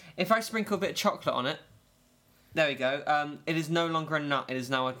if I sprinkle a bit of chocolate on it, there we go. It is no longer a nut. It is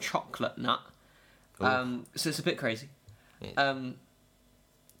now a chocolate nut. So it's a bit crazy. Yeah.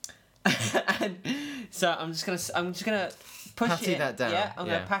 And so I'm just gonna push patty it. that down. Yeah, I'm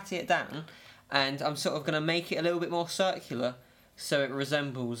gonna patty it down, and I'm sort of gonna make it a little bit more circular, so it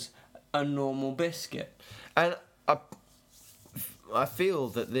resembles a normal biscuit. And I feel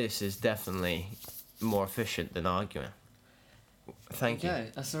that this is definitely more efficient than arguing. Thank you. Okay,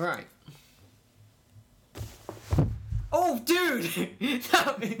 that's all right. Oh, dude!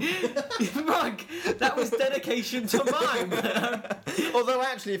 Mug, that was dedication to mime. Although,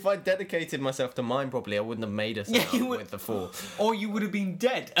 actually, if I dedicated myself to mime properly, I wouldn't have made a sound with the four. Or you would have been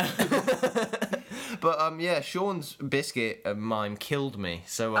dead. But, Sean's biscuit mime killed me.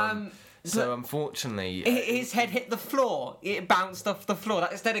 So, so unfortunately, his head hit the floor. It bounced off the floor.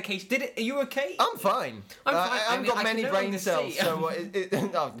 That's dedication. Did it? Are you okay? I'm fine. I'm fine. I haven't got many brain cells, see. so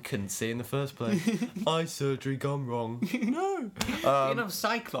I couldn't see in the first place. Eye surgery gone wrong. No. You're not a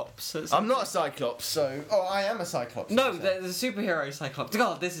Cyclops. So I'm not a Cyclops, so I am a Cyclops. No, there's a superhero Cyclops.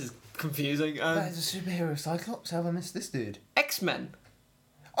 God, this is confusing. That is a superhero Cyclops. How have I missed this dude? X-Men.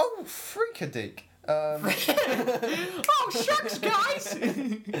 Oh, freakadeek. Oh, shucks, guys!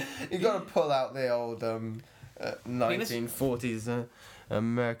 You got to pull out the old 1940s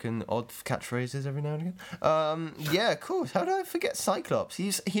American odd catchphrases every now and again. Yeah, of course. How did I forget Cyclops?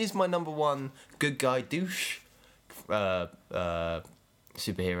 He's my number one good guy douche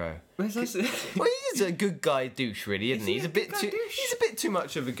superhero. Well, he's a good guy douche, really, isn't he? He's a bit too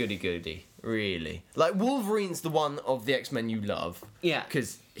much of a goody-goody, really. Like, Wolverine's the one of the X-Men you love. Yeah.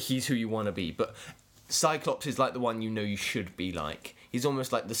 Because he's who you want to be. But Cyclops is like the one you know you should be like. He's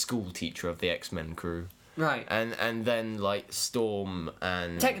almost like the school teacher of the X-Men crew. Right. And then, like, Storm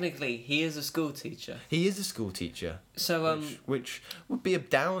and... Technically, he is a school teacher. He is a school teacher. So, Which would be a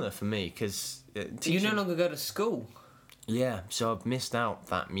downer for me, because... you no longer go to school. Yeah, so I've missed out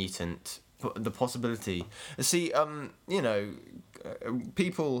that mutant, the possibility. See, you know,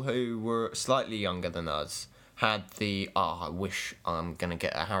 people who were slightly younger than us had the, I wish I'm going to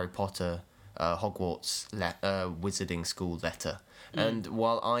get a Harry Potter Hogwarts wizarding school letter. And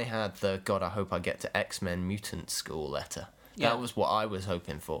while I had the, God, I hope I get to X-Men mutant school letter. Yeah. That was what I was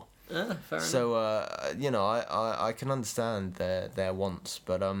hoping for. Fair enough. So, you know, I can understand their wants,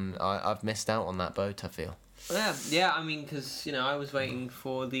 but I've missed out on that boat, I feel. Yeah, I mean, because, you know, I was waiting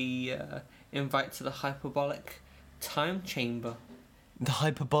for the invite to the hyperbolic time chamber. The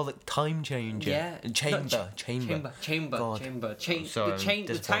hyperbolic time changer. Yeah. Chamber. God. Sorry,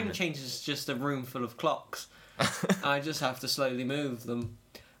 The time change is just a room full of clocks. I just have to slowly move them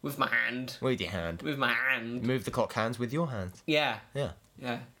with my hand. With your hand. With my hand. Move the clock hands with your hands. Yeah. Yeah.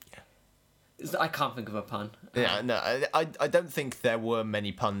 I can't think of a pun. Yeah, no, I don't think there were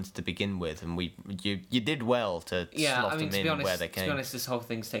many puns to begin with, and you did well to slot them in where they came. To be honest, this whole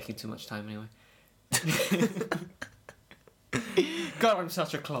thing's taking too much time anyway. God, I'm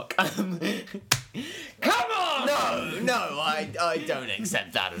such a clock. Come on! No, I don't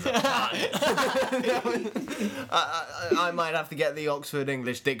accept that as a pun. I might have to get the Oxford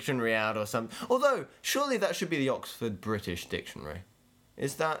English Dictionary out or something. Although, surely that should be the Oxford British Dictionary.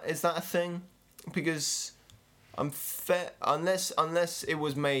 Is that a thing? Because unless it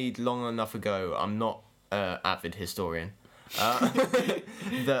was made long enough ago, I'm not an avid historian.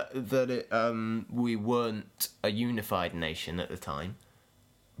 We weren't a unified nation at the time.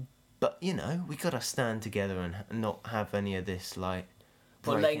 But, you know, we gotta stand together and not have any of this, like...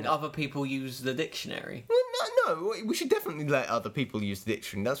 Or letting other people use the dictionary. Well, no, we should definitely let other people use the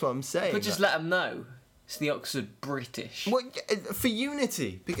dictionary, that's what I'm saying. But just let them know. It's the Oxford British. Well, for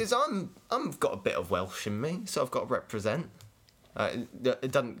unity, because I've got a bit of Welsh in me, so I've got to represent.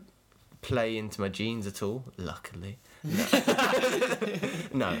 It doesn't play into my genes at all, luckily. No,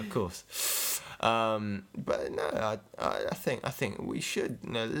 no, of course. But no, I think we should,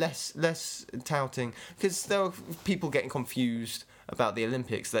 you know, less touting, because there are people getting confused about the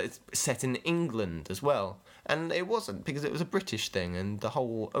Olympics that it's set in England as well, and it wasn't, because it was a British thing, and the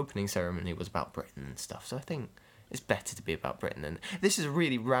whole opening ceremony was about Britain and stuff. So I think it's better to be about Britain. And this is a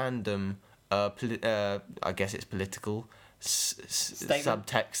really random, I guess it's political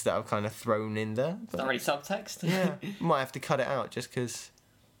subtext that I've kind of thrown in there. It's not really subtext. Yeah, might have to cut it out just because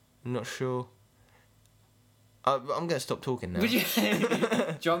I'm not sure. I'm going to stop talking now. Do you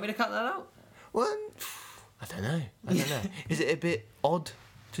want me to cut that out? Well, I don't know. Is it a bit odd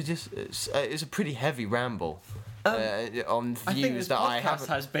to just... It's a pretty heavy ramble on views that I haven't...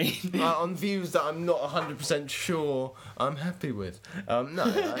 has been. On views that I'm not 100% sure I'm happy with. No.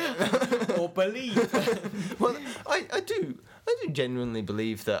 Or believe. Well, I do genuinely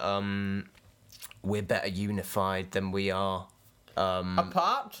believe that we're better unified than we are...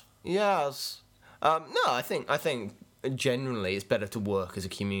 Apart? Yes. No, I think generally it's better to work as a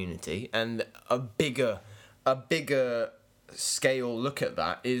community, and a bigger scale look at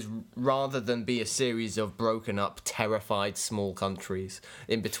that is, rather than be a series of broken up, terrified small countries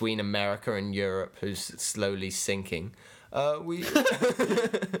in between America and Europe who's slowly sinking. We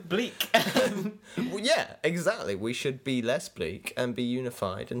bleak. Well, yeah, exactly. We should be less bleak and be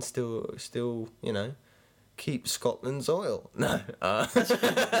unified and still, you know, keep Scotland's oil. No.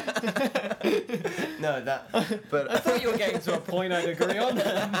 No, that... But I thought you were getting to a point I'd agree on.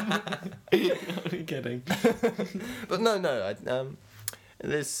 I'm kidding. But no,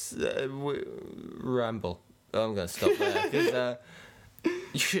 this... ramble. I'm going to stop there. Because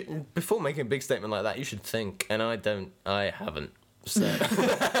you should, before making a big statement like that, you should think. And I haven't. So...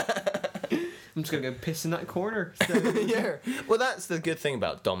 I'm just going to go piss in that corner. So. Yeah. Well, that's the good thing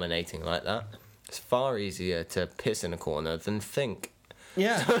about dominating like that. It's far easier to piss in a corner than think.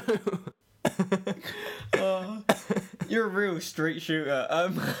 Yeah. You're a real straight shooter.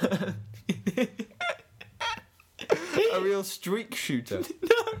 a real streak shooter.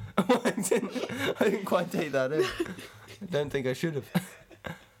 I didn't quite take that in. I don't think I should have.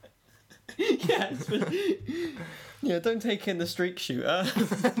 Yes. Yeah, don't take in the streak shooter.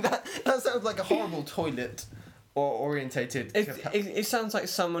 That sounds like a horrible toilet or orientated. It sounds like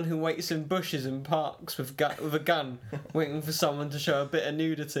someone who waits in bushes in parks with a gun, waiting for someone to show a bit of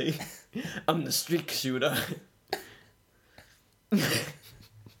nudity. I'm the streak shooter.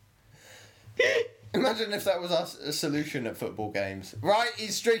 Imagine if that was our solution at football games. Right,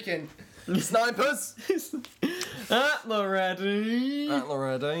 he's streaking. Snipers. Antler ready. Antler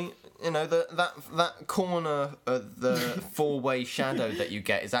ready. You know, that corner of the four-way shadow that you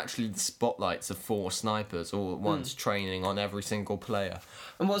get is actually the spotlights of 4 snipers all at once training on every single player.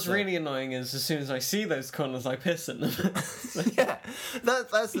 And what's really annoying is as soon as I see those corners, I piss in them. Yeah,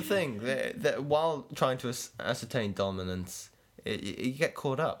 that's the thing. That while trying to ascertain dominance, you get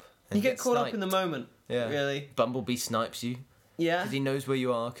caught up. You get caught up in the moment. Yeah. Really. Bumblebee snipes you. Yeah. Because he knows where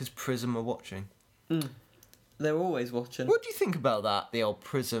you are, because Prism are watching. They're always watching. What do you think about that? The old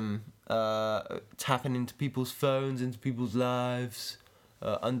Prism tapping into people's phones, into people's lives,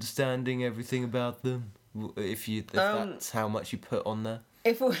 understanding everything about them. If that's how much you put on there.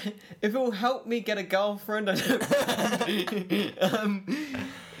 If it will help me get a girlfriend, I don't.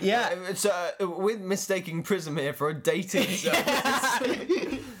 Yeah. It's we're mistaking Prism here for a dating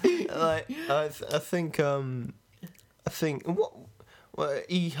service. Like I think what. Well,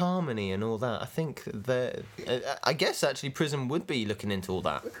 eHarmony and all that. I think that I guess actually Prism would be looking into all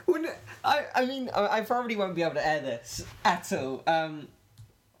that. I mean, I probably won't be able to air this at all.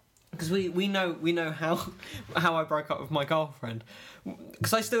 Because we know how I broke up with my girlfriend.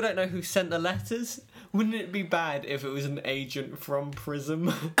 Because I still don't know who sent the letters. Wouldn't it be bad if it was an agent from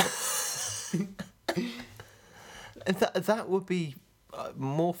Prism? That would be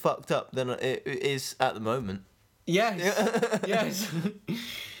more fucked up than it is at the moment. Yes. Yes.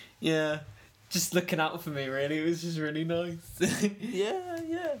 Yeah. Just looking out for me, really. It was just really nice.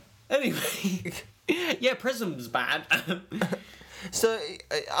 Yeah. Anyway. Yeah, Prism's bad. So,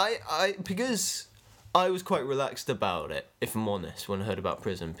 I because I was quite relaxed about it, if I'm honest, when I heard about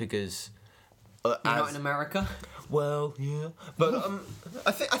Prism, because... You're not in America? Well, yeah. But,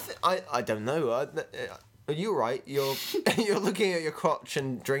 I don't know. You're right. You're looking at your crotch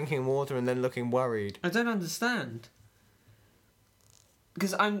and drinking water and then looking worried. I don't understand.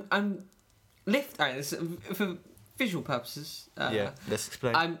 Because I'm for visual purposes. Yeah, let's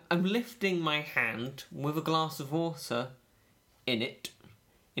explain. I'm lifting my hand with a glass of water in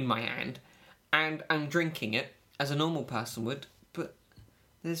my hand, and I'm drinking it as a normal person would, but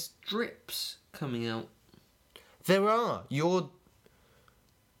there's drips coming out. There are. You're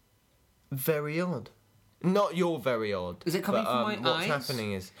very odd. Not you're very odd. Is it coming from my what's eyes? What's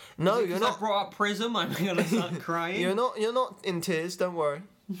happening is no, you're not. I brought up Prism. I'm gonna start crying. You're not in tears. Don't worry.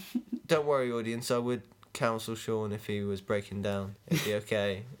 Don't worry, audience. I would counsel Sean if he was breaking down. It'd be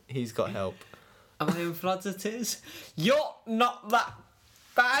okay. He's got help. Am I in floods of tears? You're not that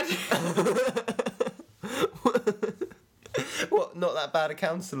bad. What? Not that bad a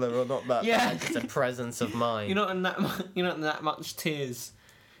counsellor, or not that bad? Just a presence of mind. You're not in that much tears.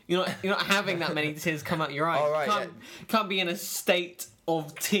 You're not having that many tears come out your eyes. All right, you can't be in a state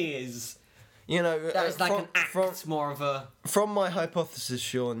of tears. You know, that is like an act, more of a... From my hypothesis,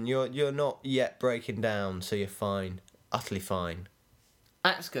 Sean, you're not yet breaking down, so you're fine. Utterly fine.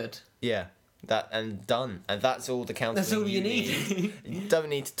 That's good. Yeah. That and done. And that's all the counselling. That's all you need. You don't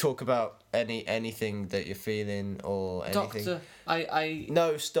need to talk about anything that you're feeling or anything. Doctor,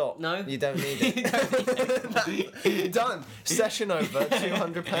 No, stop. No? You don't need it. Done. Session over.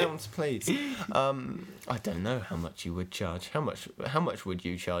 £200, please. I don't know how much you would charge. How much would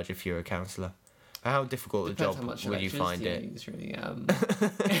you charge if you're a counsellor? How difficult a job would you find it? Use, really,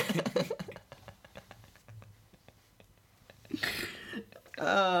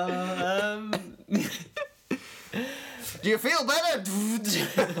 Do you feel better?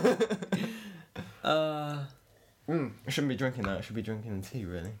 I shouldn't be drinking that. I should be drinking tea,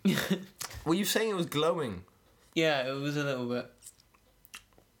 really. Were you saying it was glowing? Yeah, it was a little bit.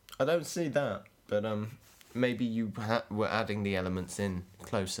 I don't see that, but maybe you were adding the elements in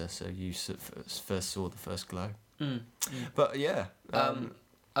closer, so you first saw the first glow. But yeah,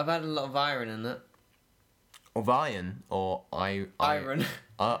 I've had a lot of iron in it. Of iron or iron. Iron.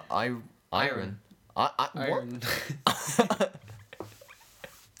 Iron. Iron.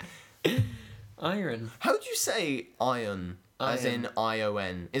 Iron. How do you say iron? As in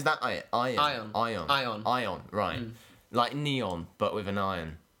ION? Is that iron? Ion. Ion. Right. Like neon, but with an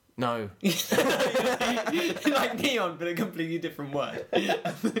iron. No. Like neon, but a completely different word.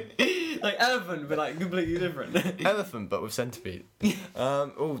 Like elephant, but like completely different. Elephant, but with centipede.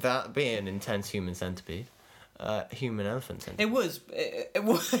 That being an intense human centipede. Human elephant centipede. It was. It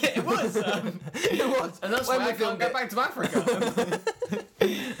was. It was. It was. And that's When why we I can't filmed go it. back to Africa.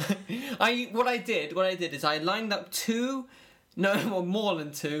 What I did is I lined up two, no, well, more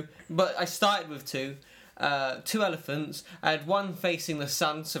than two, but I started with two elephants. I had one facing the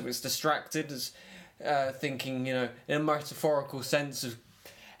sun, so it was distracted, as thinking, in a metaphorical sense of,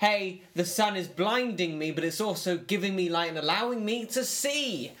 hey, the sun is blinding me, but it's also giving me light and allowing me to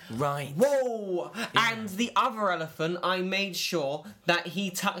see. Right. Whoa! Yeah. And the other elephant, I made sure that he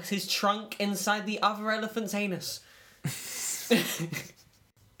tucked his trunk inside the other elephant's anus.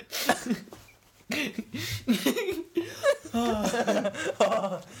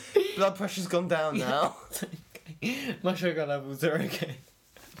 Blood pressure's gone down now. My sugar levels are okay.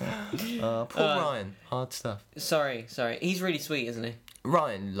 Poor Ryan. Hard stuff. Sorry. He's really sweet, isn't he?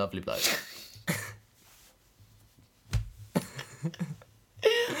 Ryan, lovely bloke.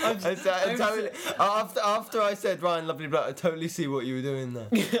 After I said Ryan, lovely bloke, I totally see what you were doing there.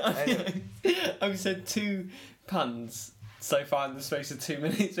 Anyway. I've said 2 puns so far in the space of 2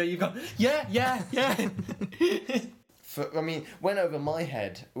 minutes where you've gone, yeah. Went over my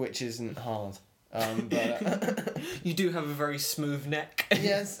head, which isn't hard. But you do have a very smooth neck.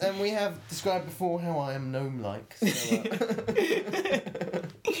 yes, and we have described before how I am gnome-like. So,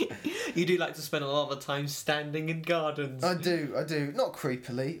 You do like to spend a lot of time standing in gardens. I do. Not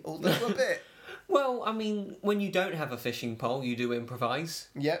creepily, although a bit. Well, when you don't have a fishing pole, you do improvise.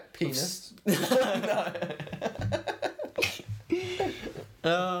 Yep, penis.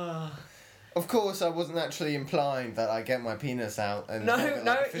 Of course, I wasn't actually implying that I get my penis out and No, hold it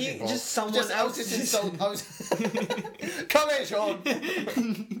like a fishing pole. just someone else. Come here, Sean.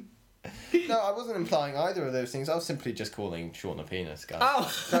 No, I wasn't implying either of those things. I was simply just calling Sean a penis, guys. Oh,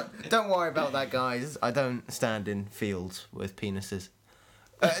 don't worry about that, guys. I don't stand in fields with penises.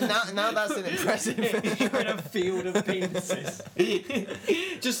 Now that's an impressive. You're in a field of penises,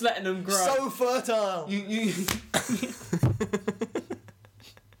 just letting them grow. So fertile. You.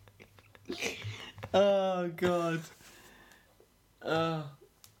 Oh God. I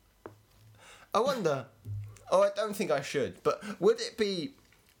wonder. Oh, I don't think I should. But would it be,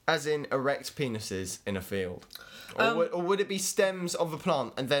 as in erect penises in a field, or would it be stems of a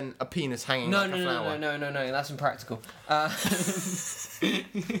plant and then a penis hanging like a flower? No. That's impractical. Have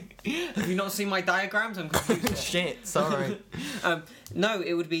you not seen my diagrams? I'm confused. Shit. Sorry. No,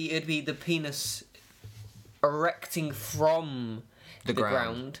 it'd be the penis erecting from the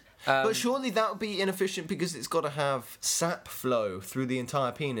ground. But surely that would be inefficient because it's got to have sap flow through the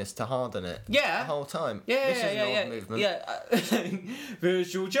entire penis to harden it. Yeah. The whole time. Yeah, This is an odd movement. Yeah.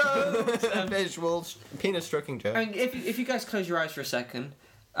 Visual jokes. Visual penis stroking joke. If you guys close your eyes for a second,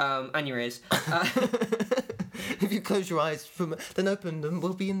 and your ears. If you close your eyes, then open them,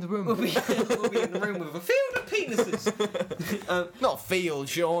 we'll be in the room. We'll be in the room with a field of penises. Not field,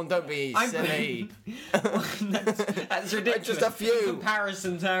 Sean. Don't be silly. That's ridiculous. Just a few. In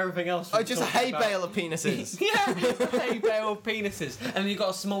comparison to everything else. Just a hay bale of penises. Yeah, a hay bale of penises, and then you've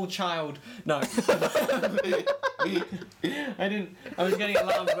got a small child. No. I was getting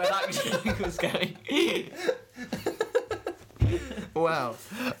alarmed where that actually was going. Wow.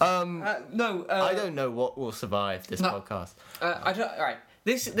 No. I don't know what will survive this podcast. I don't. All right.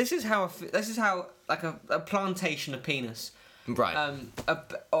 This is how like a plantation of penis. Right.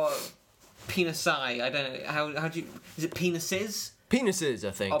 Or penisi. I don't know how do you. Is it penises? Penises,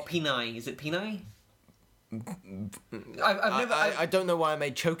 I think. Or peni? Is it peni? I don't know why I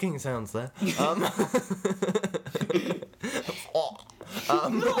made choking sounds there. Oh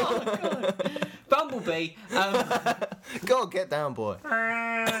God. Bumblebee. Go on, get down, boy.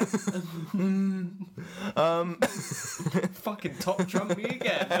 Fucking top trumpy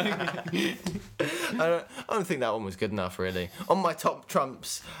again. I don't think that one was good enough, really. On my top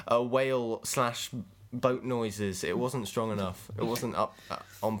trumps, whale/boat noises, it wasn't strong enough. It wasn't up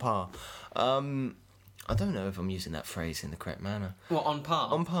on par. I don't know if I'm using that phrase in the correct manner. What, on par?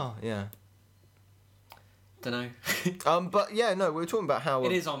 On par, yeah. Don't know. But yeah, no, we were talking about how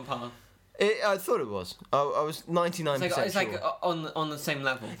it is on par. I thought it was. I was 99% It's like on the same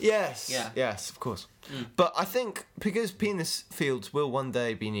level. Yes. Yeah. Yes, of course. Mm. But I think because penis fields will one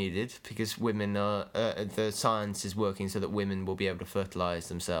day be needed, because women are the science is working so that women will be able to fertilise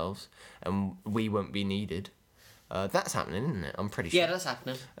themselves, and we won't be needed. That's happening, isn't it? I'm pretty sure. Yeah, that's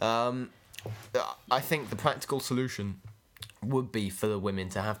happening. I think the practical solution would be for the women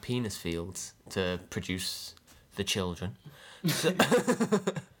to have penis fields to produce the children. So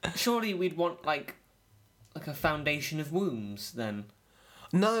Surely we'd want like a foundation of wombs then.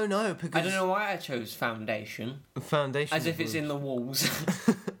 No, because I don't know why I chose foundation. foundation. As if it's in the walls.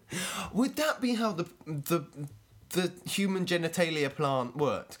 Would that be how the human genitalia plant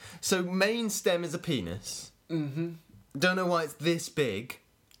worked? So main stem is a penis. Mm-hmm. Don't know why it's this big,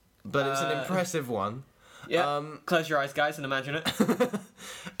 but it's an impressive one. Yeah. Close your eyes, guys, and imagine it.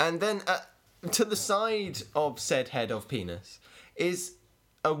 And then to the side of said head of penis is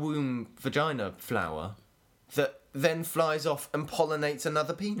a womb vagina flower that then flies off and pollinates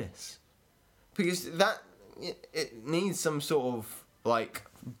another penis. Because it needs some sort of, like,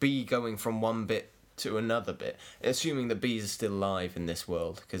 bee going from one bit to another bit. Assuming that bees are still alive in this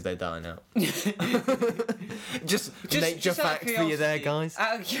world, because they're dying out. just nature fact for you there, guys.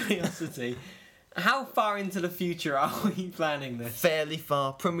 Out of curiosity, how far into the future are we planning this? Fairly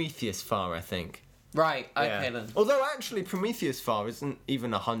far. Prometheus far, I think. Right, okay then. Although, actually, Prometheus far isn't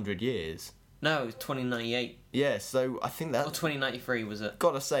even 100 years. No, it's 2098. Yeah, so I think that... Or 2093, was it?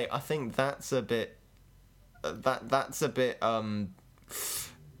 Gotta say, I think that's a bit... that's a bit,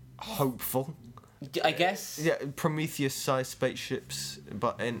 hopeful. I guess. Yeah, Prometheus-sized spaceships,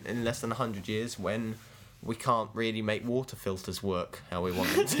 but in less than 100 years, when we can't really make water filters work how we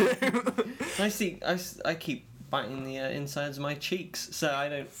want them to. I keep biting the insides of my cheeks, so I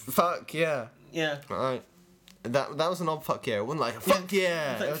don't... Fuck, yeah. Yeah. Right. That was an odd fuck yeah. It wasn't like, fuck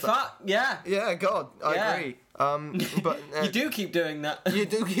yeah. It's like, It was fuck, yeah. yeah, God, I Yeah. agree. But You do keep doing that. you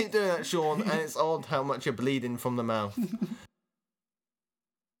do keep doing that, Sean, and it's odd how much you're bleeding from the mouth.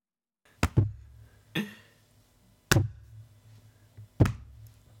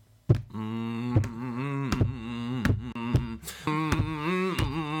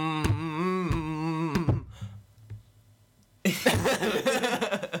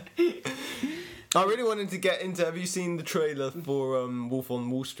 I really wanted to get into. Have you seen the trailer for Wolf on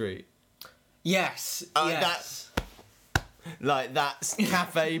Wall Street? Yes. Yes. That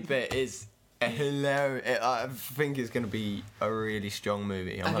cafe bit is hilarious. I think it's going to be a really strong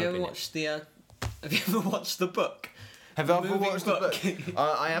movie. Have you ever watched the? Have you ever watched the book? Have I ever moving watched the book? book?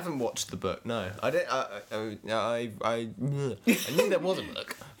 I haven't watched the book. No, I didn't. I knew there was a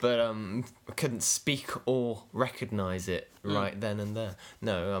book, but I couldn't speak or recognise it right then and there.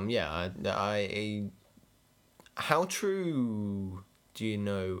 No, yeah, how true do you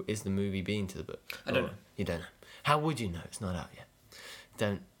know is the movie being to the book? I don't know. You don't know. How would you know? It's not out yet.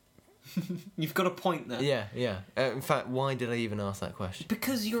 Don't. You've got a point there. Yeah. In fact, why did I even ask that question?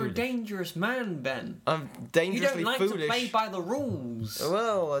 Because you're Foolish. a dangerous man, Ben. I'm You dangerously don't like foolish. to play by the rules.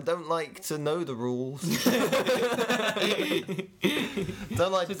 Well, I don't like to know the rules.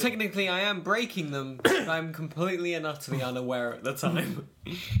 Don't like So to... technically, I am breaking them, but I'm completely and utterly unaware at the time.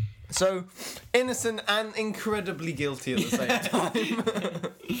 So, innocent and incredibly guilty at the same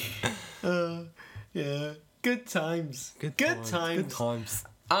time. Yeah. Good times. Good times.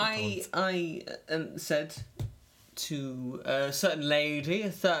 I said to a certain lady,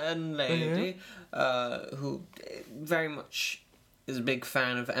 who very much is a big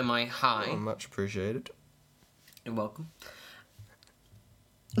fan of MI High. Oh, much appreciated. You're welcome.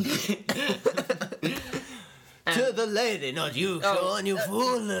 To the lady, not you, Sean, you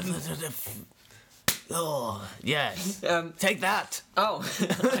fool. Oh, yes. Take that. Oh,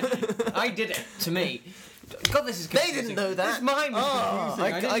 I did it to me. God, this is They confusing. didn't know that. This mine is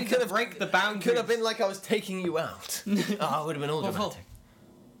confusing. I could could have break the boundaries. Could have been like I was taking you out. Oh, it would have been all What dramatic.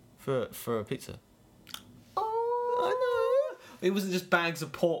 For a pizza. Oh, I know. It wasn't just bags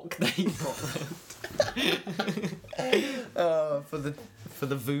of pork that you brought round. For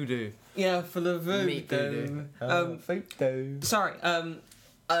the voodoo. Yeah, for the voodoo. Meat voodoo. Voodoo. Sorry. A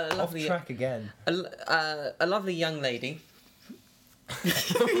lovely, again. a lovely young lady.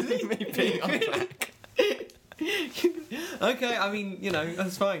 Me being on track. Okay, I mean,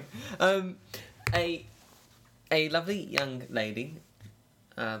 that's fine. A lovely young lady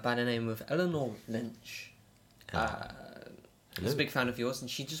by the name of Eleanor Lynch. Is a big fan of yours, and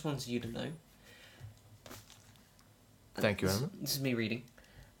she just wanted you to know. Thank you, Eleanor. This is me reading.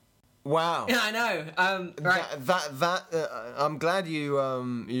 Wow. Yeah, I know. Right. I'm glad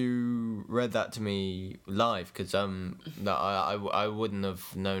you read that to me live, because I wouldn't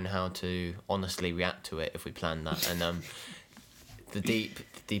have known how to honestly react to it if we planned that, and the deep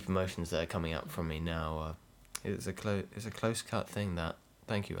emotions that are coming out from me now, it's a close cut thing. That.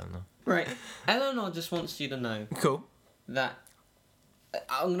 Thank you, Eleanor. Right. Eleanor just wants you to know Cool. that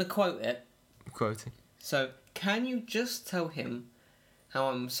I'm going to quote it. Quoting. So, can you just tell him how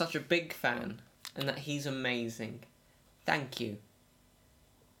I'm such a big fan and that he's amazing? Thank you.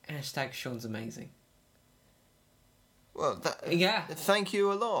 # Sean's amazing. Well, Yeah. Thank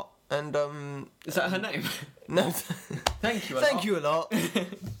you a lot. And Is that her name? no, Thank you. thank you a lot.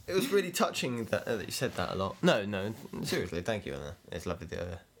 It was really touching that you said that a lot. No, seriously, thank you. It's lovely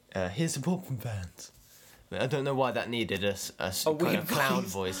to hear support from fans. I don't know why that needed a kind weird of cloud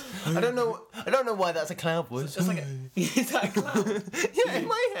voice. I don't know why that's a cloud voice. It's like is that a clown? Yeah, in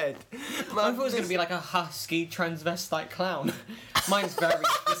my head. I thought it was going to be like a husky transvestite clown. Mine's very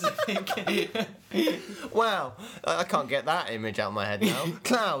specific. Wow, I can't get that image out of my head now.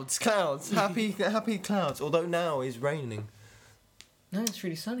 Clouds, happy clouds. Although now it's raining. No, it's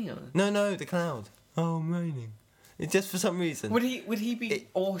really sunny on it. No, the cloud. Oh, I'm raining. It's just for some reason. Would he be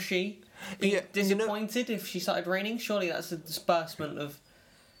or she be disappointed if she started raining? Surely that's a disbursement of.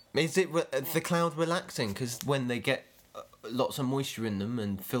 Is it the cloud relaxing? Because when they get lots of moisture in them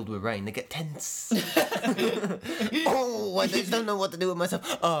and filled with rain, they get tense. Oh, I just don't know what to do with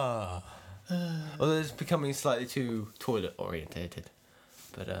myself. Although it's becoming slightly too toilet orientated.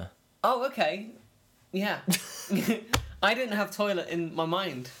 But Oh, okay. Yeah. I didn't have toilet in my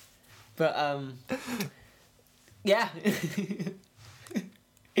mind, but yeah.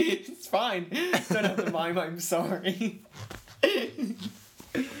 It's fine. Don't have to mime. I'm sorry.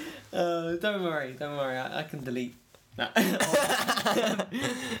 Don't worry. I can delete that.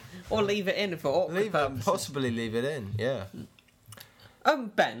 Or leave it in for awkward purposes. Possibly leave it in. Yeah.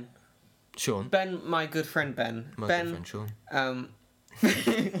 Ben. Sean. Ben, my good friend Ben. My Ben. good friend Sean.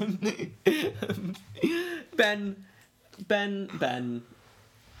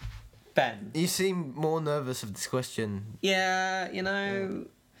 Ben. You seem more nervous of this question. Yeah, you know.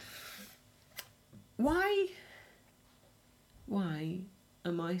 Why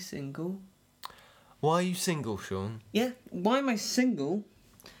am I single? Why are you single, Sean? Yeah, why am I single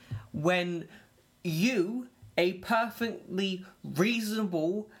when you, a perfectly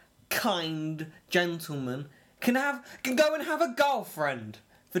reasonable, kind gentleman, can go and have a girlfriend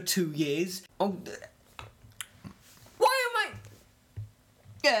for 2 years? Oh, why am I?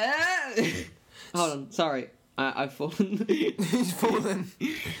 Yeah. Hold on, sorry. I've fallen. He's fallen.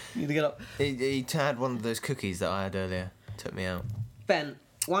 Need to get up. He had one of those cookies that I had earlier. Took me out. Ben,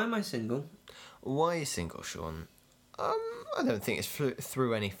 why am I single? Why are you single, Sean? I don't think it's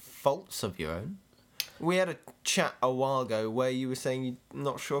through any faults of your own. We had a chat a while ago where you were saying you're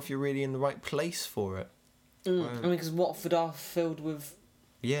not sure if you're really in the right place for it. I mean, because Watford are filled with.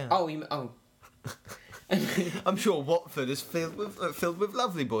 Yeah. Oh. I'm sure Watford is filled with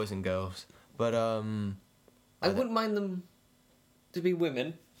lovely boys and girls, but I wouldn't mind them to be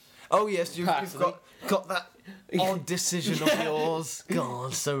women. Oh yes, you've got that odd decision of yours.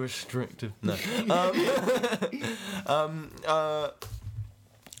 God, so restrictive. No.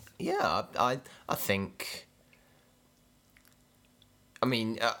 Yeah, I think. I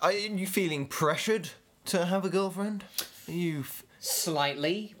mean, are you feeling pressured to have a girlfriend? Are you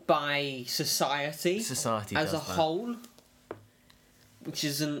Slightly by society. Society as does a that. whole, which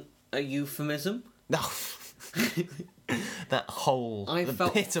isn't a euphemism. No. That whole I the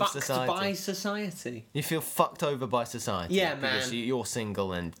felt pit of fucked society. by society. You feel fucked over by society. Yeah, because man. you're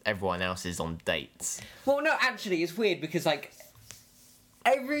single and everyone else is on dates. Well, no, actually, it's weird because like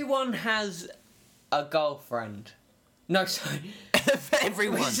everyone has a girlfriend. No, sorry.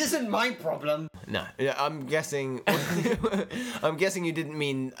 Everyone. This isn't my problem. No, yeah, I'm guessing. I'm guessing you didn't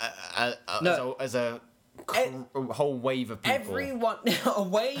mean No. as a whole wave of people. Everyone, a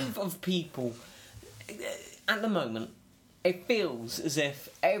wave of people. At the moment, it feels as if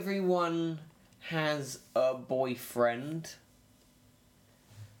everyone has a boyfriend.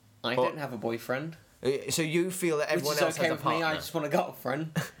 I don't have a boyfriend. So you feel that everyone which is else okay has a with partner. me. I just want a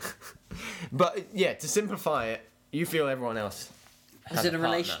girlfriend. But yeah, to simplify it, you feel everyone else has Is it a partner.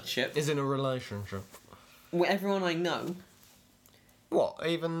 relationship? Is in a relationship. With everyone I know. What?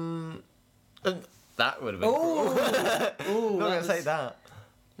 Even that would have been cool. Ooh, Not gonna say that.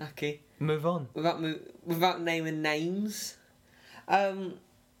 Lucky. Move on. Without naming names.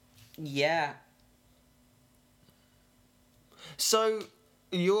 Yeah. So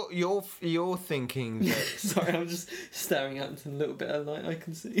you're thinking that Sorry, I'm just staring out into a little bit of light I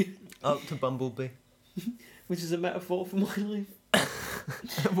can see. up to Bumblebee. Which is a metaphor for my life.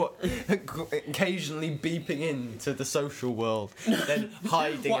 What? Occasionally beeping into the social world, then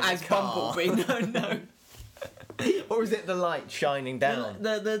hiding What, in as a car. Bumblebee? No. Or is it the light shining down?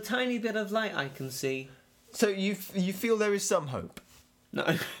 The tiny bit of light I can see. So you feel there is some hope. No.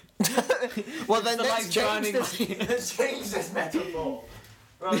 Well then The let's light change shining this. Let's change this metaphor.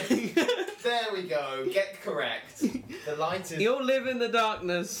 Right. There we go. Get correct. The light is. You'll live in the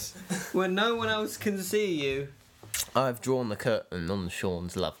darkness when no one else can see you. I've drawn the curtain on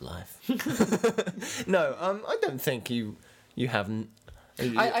Sean's love life. No, I don't think you have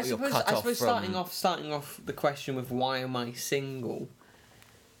I you're suppose cut off from- starting off the question with why am I single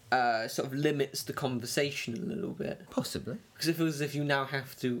sort of limits the conversation a little bit. Possibly. Because it feels as if you now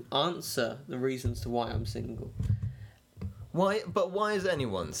have to answer the reasons to why I'm single. Why? But why is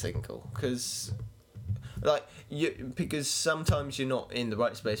anyone single? Because, like, because sometimes you're not in the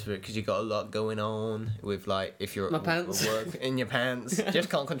right space for it because you got a lot going on with, like, if you're My at pants. work in your pants, just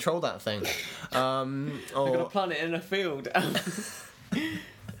can't control that thing. I'm gonna Or plant it in a field.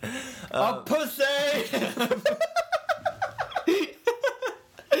 Oh, pussy!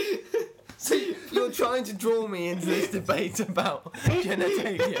 see, you're trying to draw me into this debate about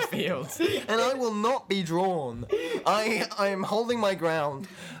genitalia fields, and I will not be drawn. I am holding my ground.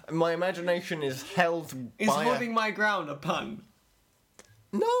 My imagination is held Is by holding my ground a pun?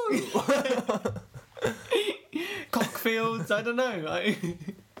 No! Cockfields, I don't know.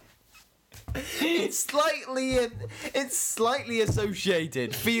 It's slightly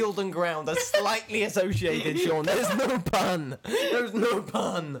associated. Field and ground are slightly associated, Sean. There's no pun. There's no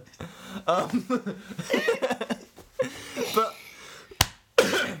pun. But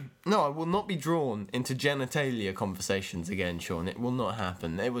no, I will not be drawn into genitalia conversations again, Sean. It will not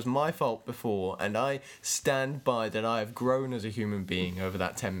happen. It was my fault before, and I stand by that I have grown as a human being over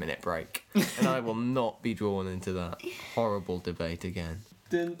that 10-minute break. And I will not be drawn into that horrible debate again.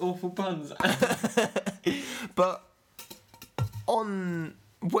 Doing awful puns. But on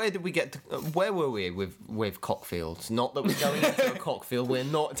where did we get to, where were we with cockfields? Not that we're going into a cockfield. We're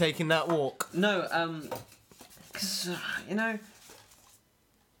not taking that walk. No, 'cause, you know,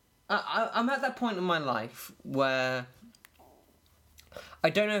 I'm at that point in my life where I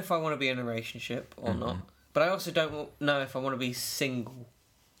don't know if I want to be in a relationship or not, but I also don't know if I want to be single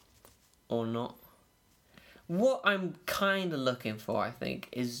or not. What I'm kind of looking for, I think,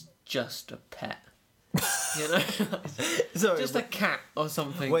 is just a pet. You know, Sorry, just a cat or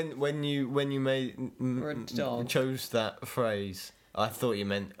something. when you made Or a dog. chose that phrase, I thought you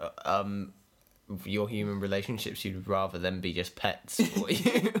meant your human relationships. You'd rather them be just pets for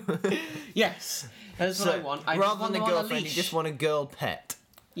you. Yes, that's what I want. I just rather want than a them on girlfriend, you leash. just want a girl pet.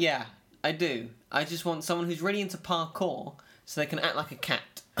 Yeah, I do. I just want someone who's really into parkour, so they can act like a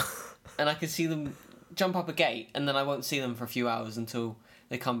cat, and I can see them jump up a gate, and then I won't see them for a few hours until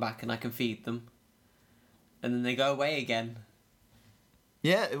they come back, and I can feed them, and then they go away again.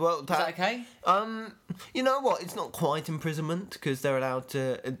 Yeah, well, Is that okay? You know what? It's not quite imprisonment because they're allowed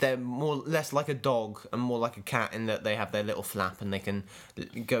to. They're less like a dog and more like a cat in that they have their little flap and they can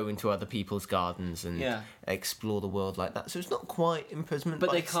go into other people's gardens and explore the world like that. So it's not quite imprisonment,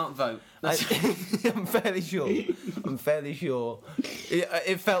 But they can't vote. I'm fairly sure. I'm fairly sure.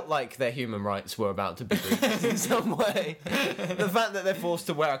 It felt like their human rights were about to be breached in some way. The fact that they're forced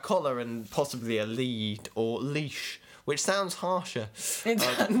to wear a collar and possibly a lead or leash. Which sounds harsher. Yeah,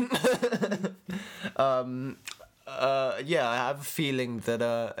 I have a feeling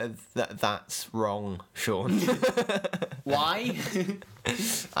that that's wrong, Sean. Why?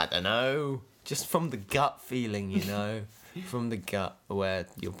 I don't know. Just from the gut feeling, you know. From the gut, where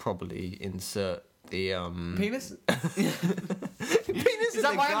you'll probably insert the Penis? penis. Is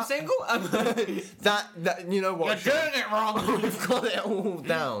that why I'm single? That you know what? You're doing it wrong. We've got it all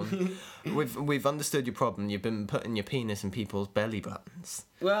down. We've understood your problem. You've been putting your penis in people's belly buttons.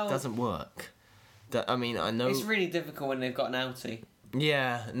 Well, Doesn't work. I mean, I know. it's really difficult when they've got an outie.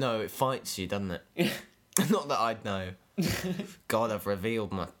 Yeah, no, it fights you, doesn't it? Not that I'd know. God, I've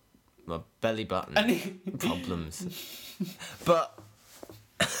revealed my belly button problems. But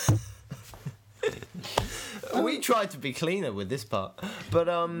we tried to be cleaner with this part. But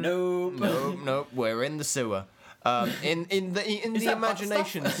nope, we're in the sewer. In the that butt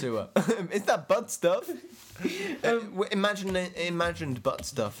imagination sewer. Is that butt stuff? Imagined butt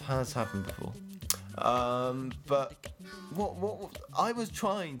stuff has happened before. But what I was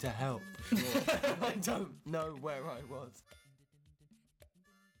trying to help. Sure. I don't know where I was.